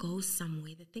pain goes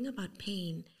somewhere. The thing about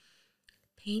pain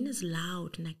is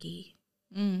loud, Naki.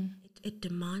 It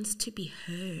demands to be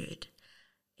heard.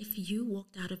 If you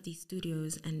walked out of these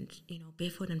studios and, you know,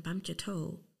 barefoot and bumped your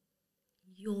toe,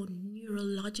 your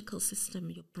neurological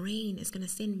system, your brain is going to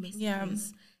send messages. Yeah.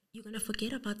 You're going to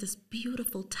forget about this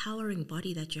beautiful, towering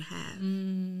body that you have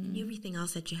and everything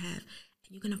else that you have. And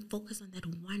you're going to focus on that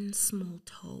one small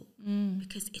toe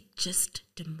because it just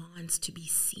demands to be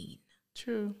seen.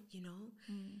 True. You know?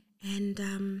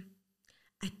 And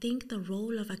I think the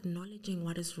role of acknowledging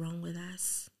what is wrong with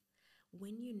us,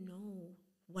 when you know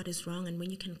what is wrong and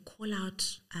when you can call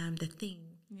out the thing,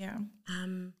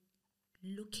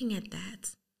 looking at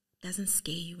that doesn't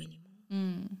scare you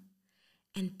anymore.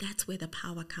 And that's where the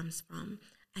power comes from.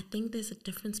 I think there's a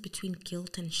difference between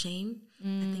guilt and shame.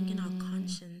 I think in our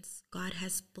conscience, God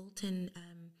has built in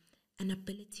an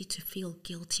ability to feel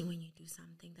guilty when you do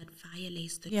something that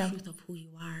violates the truth of who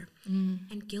you are.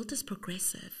 And guilt is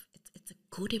progressive. It's a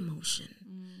good emotion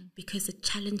because it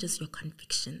challenges your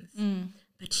convictions.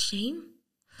 But shame.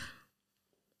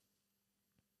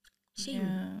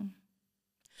 Yeah.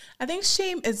 I think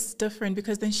shame is different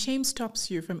because then shame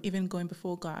stops you from even going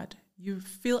before God. You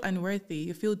feel unworthy,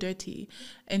 you feel dirty,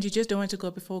 and you just don't want to go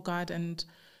before God. And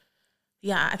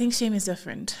yeah, I think shame is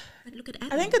different. But look at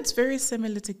Adam. I think it's very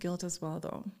similar to guilt as well,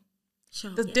 though.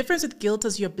 Sure. The difference with guilt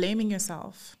is you're blaming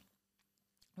yourself,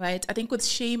 right? I think with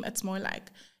shame, it's more like,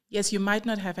 yes, you might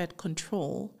not have had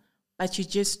control, but you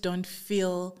just don't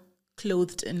feel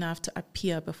clothed enough to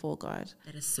appear before God.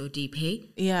 That is so deep, hey?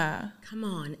 Yeah. Come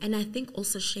on. And I think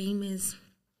also shame is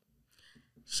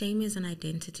an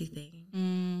identity thing.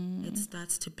 It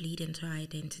starts to bleed into our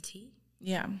identity.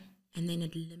 Yeah. And then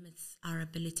it limits our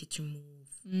ability to move.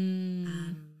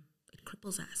 It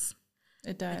cripples us.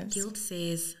 It does. But guilt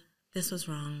says, this was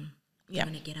wrong. I'm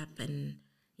going to get up and,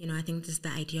 you know, I think this is the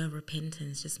idea of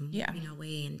repentance, just moving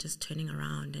away and just turning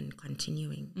around and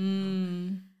continuing.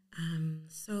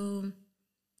 So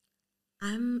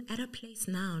I'm at a place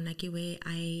now, Naki, where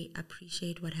I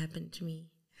appreciate what happened to me.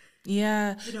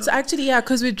 Yeah. You know? So actually,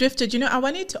 because we drifted, you know, I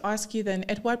wanted to ask you then,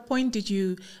 at what point did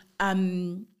you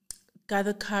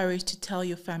gather courage to tell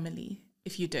your family,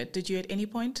 if you did? Did you at any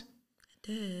point? I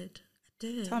did.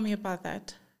 Tell me about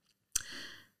that.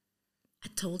 I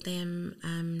told them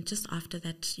just after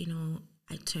that, you know,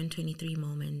 I turned 23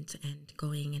 moment and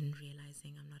going and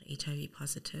realizing I'm not HIV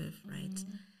positive, right?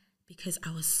 Because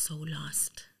I was so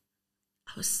lost.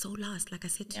 Like I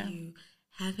said to you,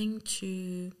 having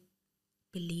to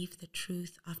believe the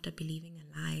truth after believing a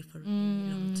lie for a really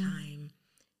long time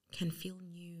can feel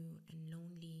new and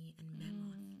lonely and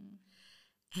mammoth.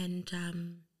 And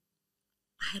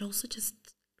I had also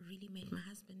just really met my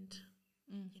husband,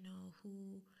 you know,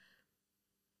 who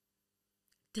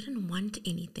didn't want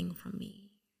anything from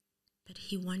me, but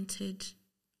he wanted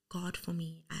God for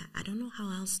me. I don't know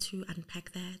how else to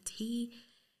unpack that.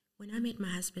 When I met my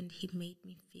husband, he made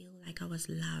me feel like I was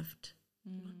loved,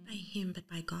 not by him, but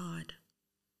by God.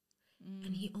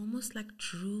 And he almost like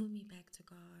drew me back to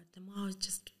God. The more I was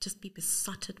just be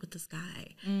besotted with this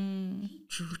guy,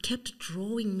 he kept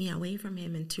drawing me away from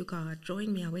him and to God,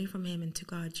 drawing me away from him and to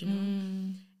God, you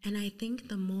know. And I think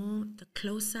the more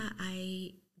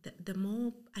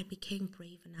I became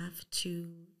brave enough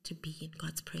to be in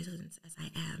God's presence as I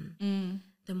am,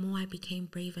 the more I became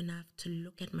brave enough to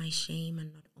look at my shame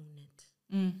and not own it.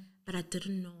 But I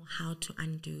didn't know how to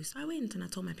undo. So I went and I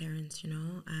told my parents, you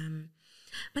know.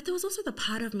 But there was also the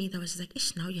part of me that was just like,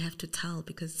 ish, now you have to tell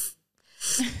because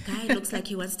guy looks like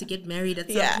he wants to get married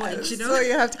at some point, you know. So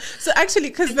you have to. So actually,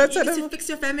 because that's you need to fix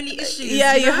your family issues.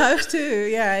 Yeah, you know? have to.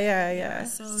 Yeah.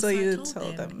 So you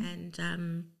told them.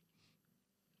 And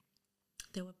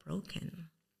they were broken.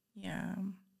 Yeah.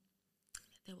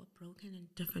 They were broken in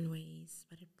different ways,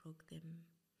 but it broke them.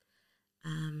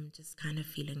 Just kind of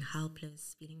feeling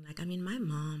helpless, feeling like, I mean, my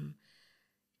mom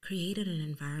created an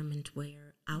environment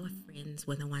where our friends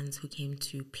were the ones who came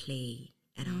to play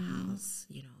at our house,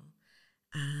 you know.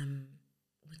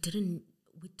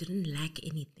 We didn't lack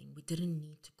anything. We didn't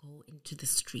need to go into the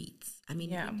streets. I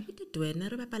mean, we did do it,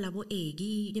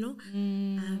 you know,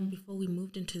 before we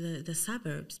moved into the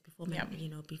suburbs, before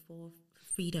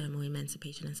freedom or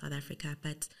emancipation in South Africa.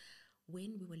 But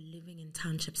when we were living in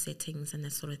township settings and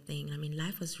that sort of thing, I mean,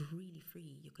 life was really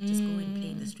free. You could just go and play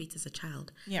in the streets as a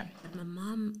child. Yeah. But my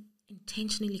mom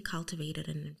intentionally cultivated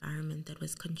an environment that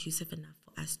was conducive enough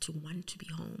for us to want to be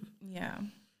home. Yeah.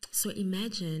 So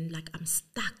imagine, like, I'm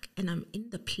stuck and I'm in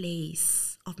the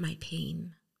place of my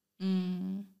pain,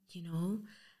 you know?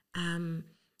 And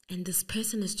And this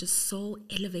person is just so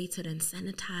elevated and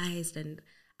sanitized, and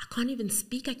I can't even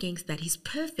speak against that. He's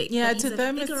perfect. Yeah, but he's to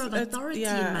them, a figure of authority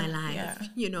in my life,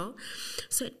 you know.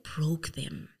 So it broke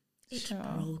them. It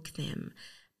broke them.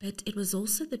 But it was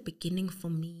also the beginning for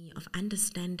me of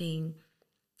understanding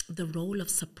the role of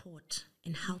support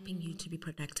in helping you to be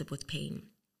productive with pain.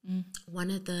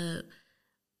 One of the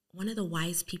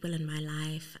wise people in my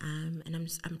life, and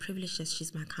I'm privileged that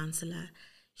she's my counselor.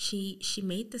 She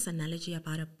made this analogy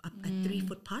about a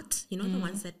 3-foot pot. You know, the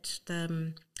ones that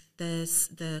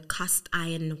the cast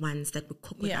iron ones that we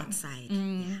cook with outside.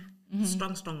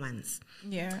 Strong ones.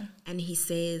 Yeah. And he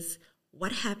says,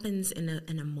 what happens in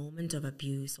a moment of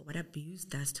abuse, or what abuse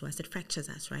does to us, it fractures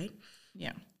us, right?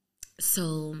 Yeah.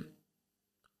 So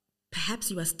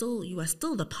perhaps you are still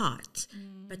the pot,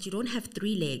 but you don't have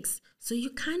 3 legs. So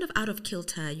you're kind of out of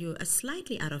kilter. You're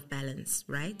slightly out of balance,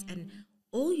 right? And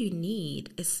all you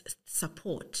need is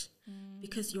support,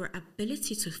 because your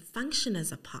ability to function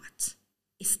as a pot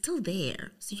is still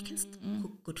there. So you can still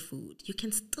cook good food. You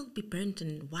can still be burnt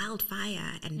in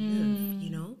wildfire and live, you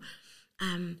know.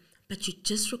 But you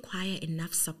just require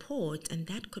enough support, and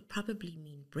that could probably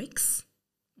mean bricks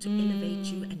to elevate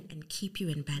you and keep you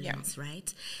in balance,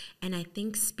 right? And I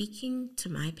think speaking to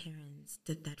my parents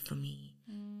did that for me.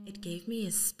 It gave me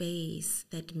a space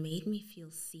that made me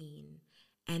feel seen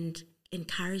and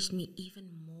encouraged me even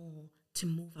more to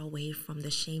move away from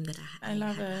the shame that I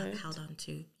had held on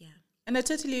to. Yeah. And I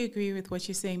totally agree with what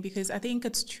you're saying, because I think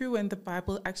it's true when the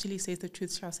Bible actually says the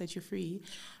truth shall set you free,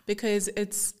 because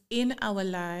it's in our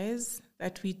lives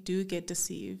that we do get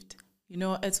deceived. You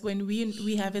know, it's when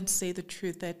we haven't said the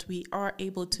truth that we are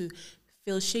able to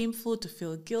feel shameful, to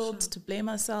feel guilt, to blame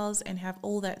ourselves, and have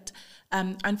all that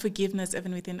unforgiveness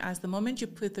even within us. The moment you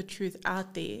put the truth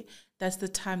out there, that's the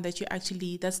time that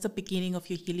that's the beginning of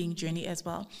your healing journey as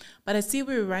well. But I see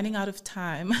we're running out of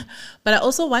time. But I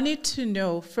also wanted to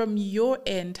know from your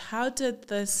end, how did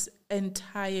this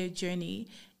entire journey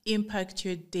impact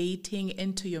your dating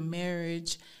into your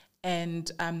marriage,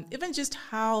 and even just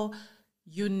how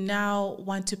you now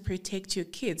want to protect your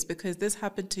kids, because this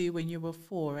happened to you when you were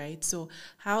 4, right? So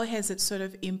how has it sort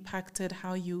of impacted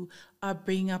how you are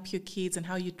bringing up your kids and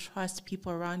how you trust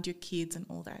people around your kids and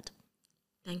all that?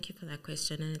 Thank you for that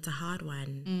question. And it's a hard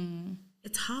one.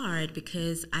 It's hard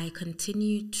because I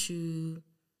continue to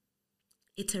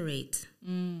iterate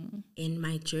in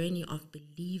my journey of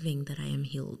believing that I am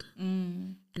healed.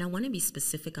 And I want to be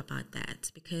specific about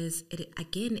that, because it,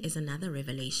 again, is another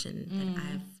revelation that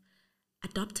I've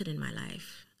adopted in my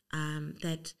life,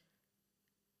 that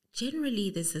generally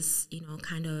there's this,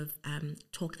 kind of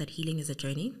talk that healing is a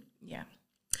journey. Yeah.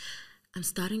 I'm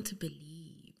starting to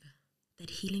believe that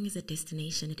healing is a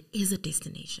destination. It is a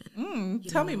destination.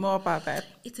 Tell me more about that.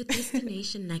 It's a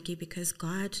destination, Naki, because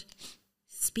God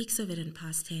speaks of it in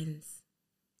past tense.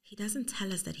 He doesn't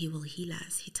tell us that he will heal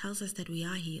us. He tells us that we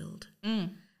are healed.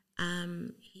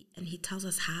 And he tells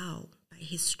us how, by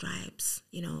his stripes,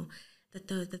 that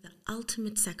the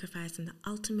ultimate sacrifice and the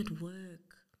ultimate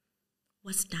work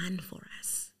was done for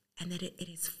us, and that it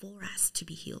is for us to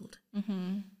be healed.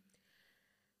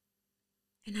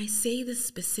 And I say this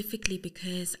specifically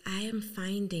because I am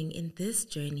finding in this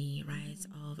journey, right,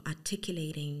 of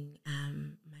articulating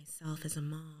myself as a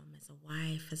mom, as a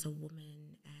wife, as a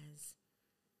woman,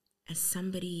 as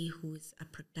somebody who is a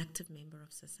productive member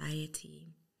of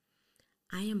society,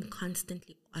 I am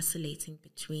constantly oscillating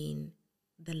between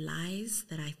the lies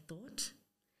that I thought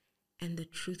and the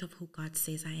truth of who God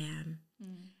says I am.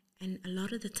 And a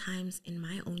lot of the times in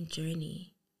my own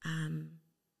journey,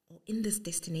 or in this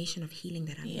destination of healing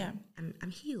that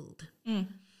I'm healed.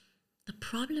 The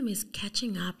problem is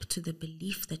catching up to the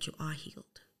belief that you are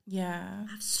healed. Yeah.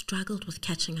 I've struggled with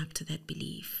catching up to that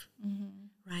belief.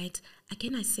 Right?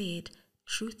 Again, I said,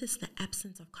 truth is the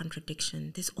absence of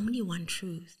contradiction. There's only one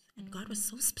truth. And God was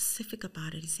so specific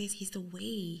about it. He says he's the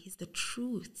way, he's the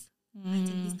truth, right?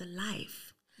 And he's the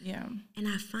life. Yeah. And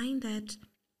I find that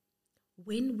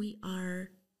when we are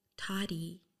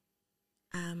tardy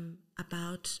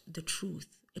about the truth,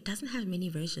 it doesn't have many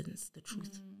versions, the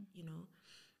truth,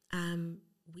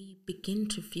 we begin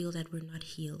to feel that we're not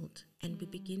healed, and we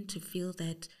begin to feel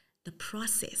that the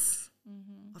process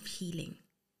of healing,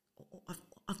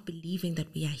 of believing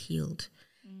that we are healed,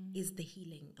 is the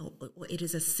healing, or it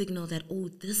is a signal that, oh,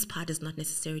 this part is not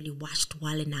necessarily washed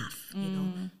well enough,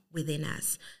 within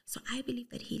us. So I believe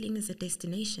that healing is a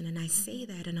destination, and I say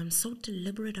that, and I'm so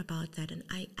deliberate about that, and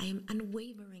I am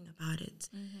unwavering about it.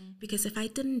 Because if I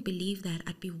didn't believe that,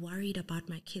 I'd be worried about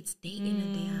my kids day in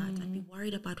and day out. I'd be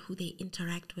worried about who they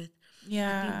interact with.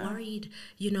 I'd be worried,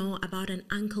 about an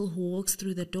uncle who walks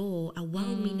through the door, a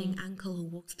well-meaning uncle who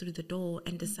walks through the door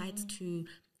and decides to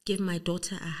give my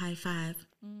daughter a high five.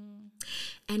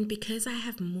 And because I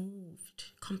have moved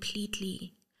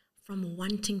completely from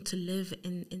wanting to live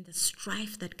in the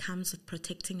strife that comes with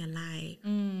protecting a lie,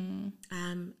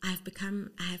 I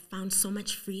have found so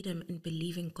much freedom in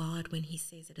believing God when he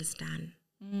says it is done.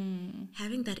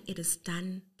 Having that it is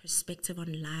done perspective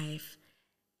on life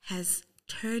has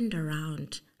turned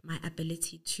around my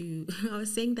ability to, I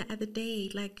was saying the other day,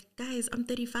 like, guys, I'm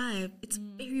 35. It's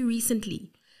very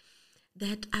recently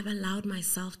that I've allowed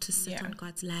myself to sit on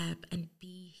God's lap and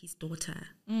be his daughter.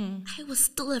 I was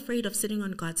still afraid of sitting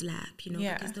on God's lap,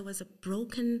 because there was a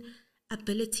broken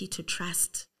ability to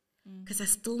trust, because I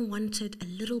still wanted a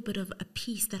little bit of a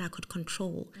piece that I could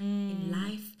control in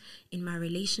life, in my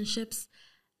relationships.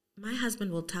 My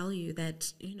husband will tell you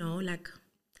that,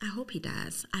 I hope he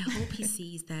does. I hope he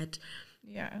sees that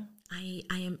I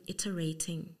am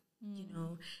iterating,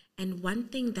 And one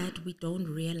thing that we don't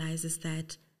realize is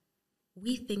that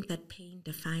we think that pain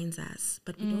defines us,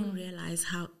 but we don't realize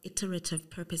how iterative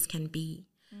purpose can be.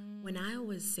 When I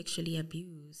was sexually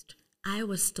abused, I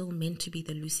was still meant to be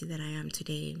the Lucy that I am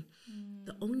today.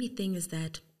 The only thing is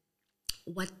that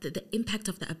what the impact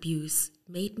of the abuse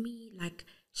made me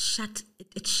shut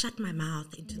my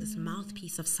mouth into this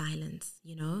mouthpiece of silence,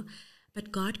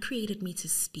 But God created me to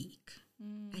speak,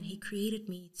 and he created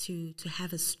me to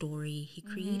have a story. He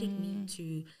created me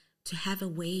to have a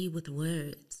way with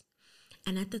words.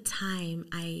 And at the time,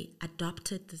 I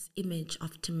adopted this image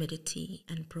of timidity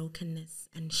and brokenness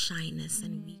and shyness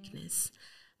and weakness.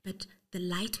 But the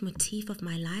leitmotif of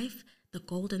my life, the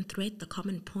golden thread, the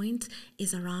common point,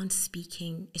 is around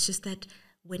speaking. It's just that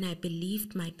when I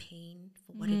believed my pain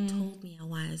for what it told me I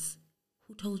was,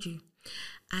 who told you?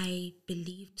 I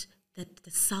believed that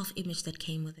the self-image that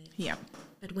came with it. Yeah.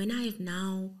 But when I have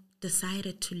now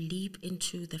decided to leap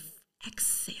into the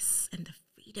access and the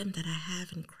freedom that I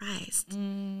have in Christ,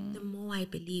 the more I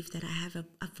believe that I have a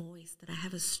voice, that I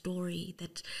have a story,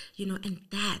 that, and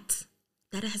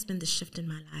that has been the shift in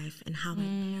my life, and how I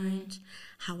parent,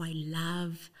 how I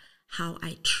love, how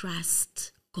I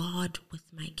trust God with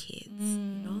my kids,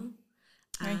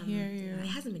 I hear you. It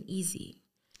hasn't been easy.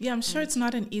 Yeah, I'm sure it's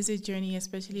not an easy journey,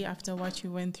 especially after what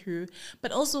you went through.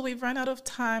 But also, we've run out of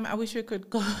time. I wish we could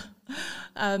go.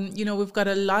 We've got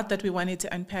a lot that we wanted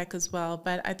to unpack as well.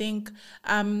 But I think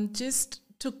just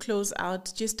to close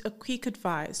out, just a quick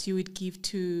advice you would give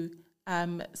to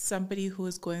somebody who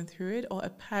is going through it, or a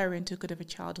parent who could have a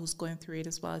child who's going through it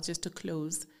as well, just to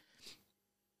close.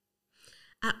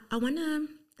 I want to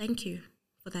thank you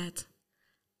for that.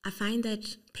 I find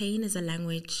that pain is a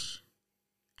language,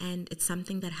 and it's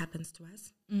something that happens to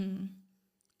us.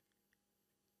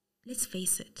 Let's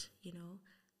face it,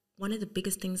 one of the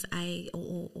biggest things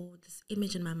or this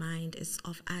image in my mind is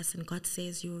of us, and God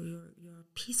says, you're a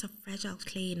piece of fragile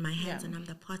clay in my hands, and I'm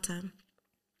the potter.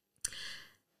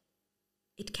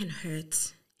 It can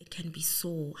hurt. It can be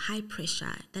sore, high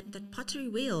pressure. That pottery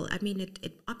wheel,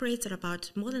 it operates at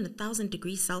about more than 1,000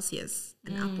 degrees Celsius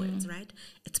and upwards, right?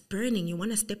 It's burning. You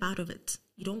want to step out of it.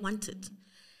 You don't want it.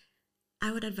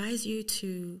 I would advise you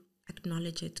to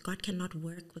acknowledge it. God cannot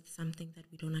work with something that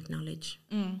we don't acknowledge.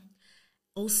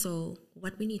 Also,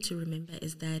 what we need to remember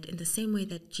is that in the same way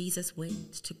that Jesus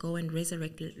went to go and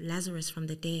resurrect Lazarus from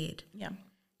the dead,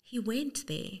 he went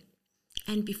there,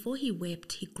 and before he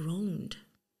wept, he groaned.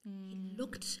 He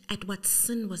looked at what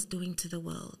sin was doing to the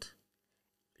world,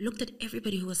 looked at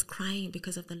everybody who was crying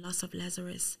because of the loss of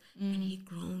Lazarus, and he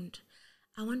groaned.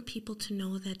 I want people to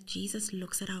know that Jesus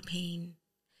looks at our pain.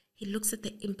 He looks at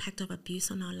the impact of abuse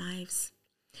on our lives,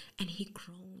 and he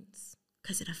groans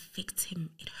because it affects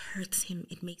him, it hurts him,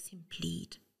 it makes him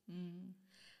bleed.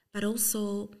 But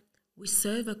also, we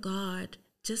serve a God,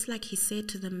 just like he said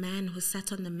to the man who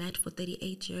sat on the mat for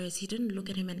 38 years, he didn't look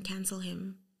at him and cancel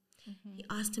him. He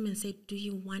asked him and said, do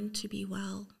you want to be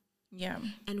well? Yeah.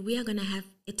 And we are going to have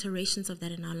iterations of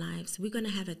that in our lives. We're going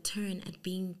to have a turn at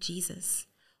being Jesus,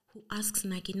 who asks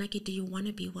Naki, do you want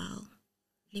to be well?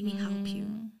 Let me help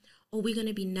you. Or we're going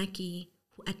to be Naki,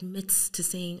 who admits to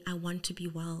saying, I want to be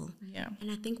well. Yeah.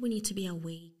 And I think we need to be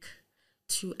awake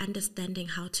to understanding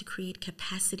how to create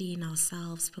capacity in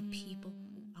ourselves for people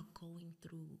who are going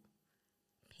through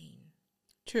pain.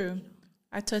 True.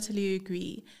 I totally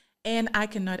agree. And I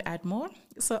cannot add more.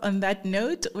 So on that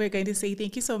note, we're going to say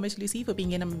thank you so much, Lucy, for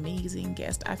being an amazing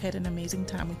guest. I've had an amazing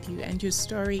time with you, and your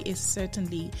story is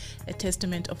certainly a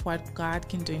testament of what God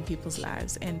can do in people's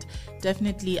lives. And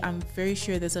definitely, I'm very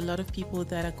sure there's a lot of people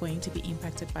that are going to be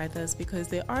impacted by this, because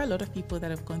there are a lot of people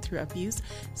that have gone through abuse.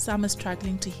 Some are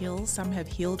struggling to heal, some have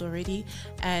healed already,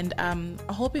 and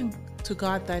hoping to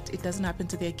God that it doesn't happen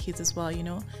to their kids as well, you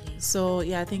know. So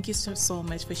yeah, thank you so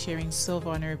much for sharing so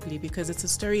vulnerably, because it's a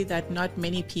story that not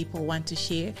many people want to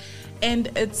share, and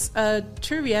it's a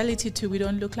true reality too. We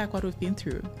don't look like what we've been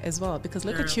through as well, because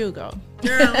look at you, girl.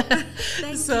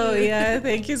 So yeah,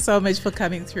 thank you so much for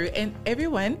coming through. And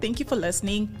everyone, thank you for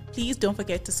listening. Please don't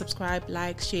forget to subscribe,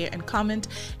 like, share, and comment.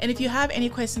 And if you have any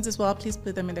questions as well, please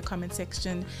put them in the comment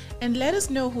section and let us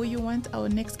know who you want our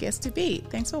next guest to be.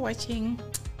 Thanks for watching.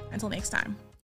 Until next time.